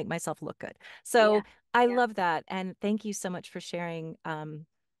just to make myself look good. yeah, So I yeah, love that. And thank you so much for sharing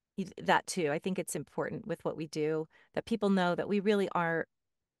that too. I think it's important with what we do that people know that we really are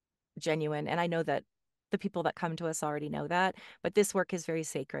genuine. And I know that the people that come to us already know that, but this work is very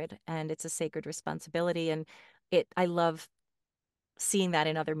sacred and it's a sacred responsibility. And I love seeing that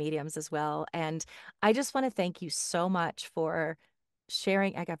in other mediums as well. And I just want to thank you so much for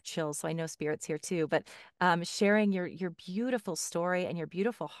sharing. I got chills, so I know Spirit's here too, but sharing your beautiful story and your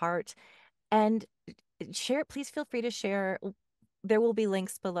beautiful heart. And share, please feel free to share. There will be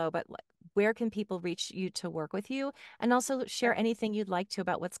links below, but where can people reach you to work with you? And also share sure. anything you'd like to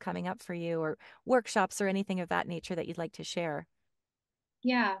about what's coming up for you, or workshops or anything of that nature that you'd like to share.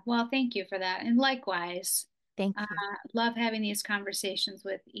 Yeah, well, thank you for that. And likewise, Thank you. love having these conversations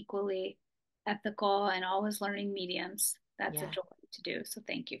with equally ethical and always learning mediums. That's a Yeah. joy to do. So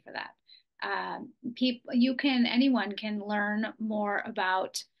thank you for that. Anyone can learn more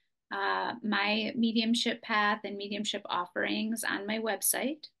about my mediumship path and mediumship offerings on my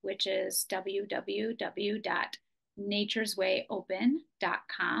website, which is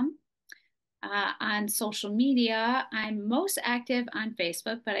www.natureswayopen.com. On social media, I'm most active on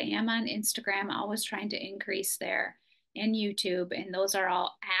Facebook, but I am on Instagram, always trying to increase there, and YouTube, and those are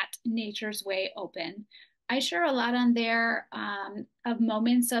all at Nature's Way Open. I share a lot on there of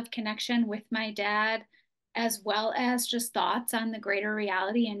moments of connection with my dad, as well as just thoughts on the greater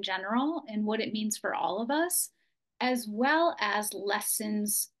reality in general and what it means for all of us, as well as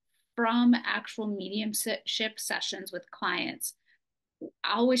lessons from actual mediumship sessions with clients,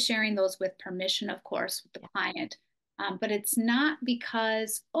 always sharing those with permission, of course, with the Yeah. client. But it's not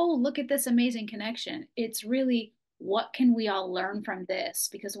because, oh, look at this amazing connection. It's really, what can we all learn from this?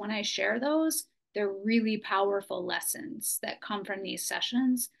 Because when I share those, they're really powerful lessons that come from these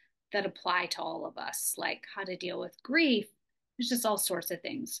sessions that apply to all of us, like how to deal with grief. There's just all sorts of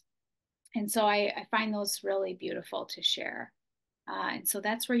things. And so I find those really beautiful to share. And so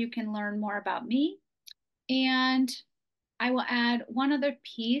that's where you can learn more about me. And I will add one other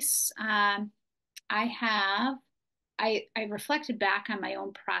piece. I have I reflected back on my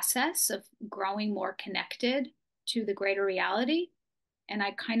own process of growing more connected to the greater reality, and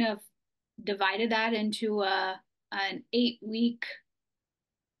I kind of divided that into an 8 week.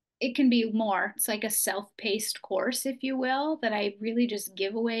 It can be more. It's like a self-paced course, if you will, that I really just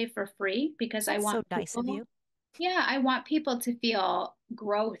give away for free because I That's want so nice of people. you. Yeah, I want people to feel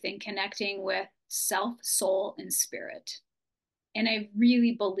growth and connecting with self, soul, and spirit. And I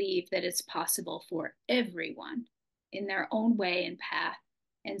really believe that it's possible for everyone in their own way and path.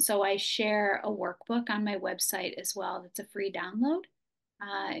 And so I share a workbook on my website as well. That's a free download.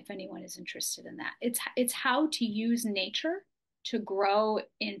 If anyone is interested in that, it's how to use nature to grow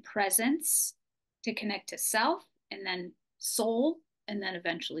in presence, to connect to self, and then soul, and then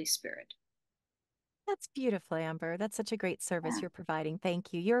eventually spirit. That's beautiful, Amber. That's such a great service Yeah. you're providing.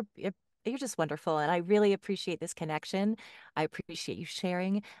 Thank you. You're just wonderful, and I really appreciate this connection. I appreciate you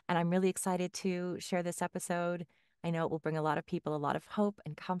sharing, and I'm really excited to share this episode. I know it will bring a lot of people a lot of hope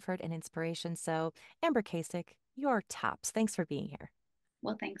and comfort and inspiration. So, Amber Kasic, you're tops. Thanks for being here.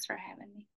 Well, thanks for having me.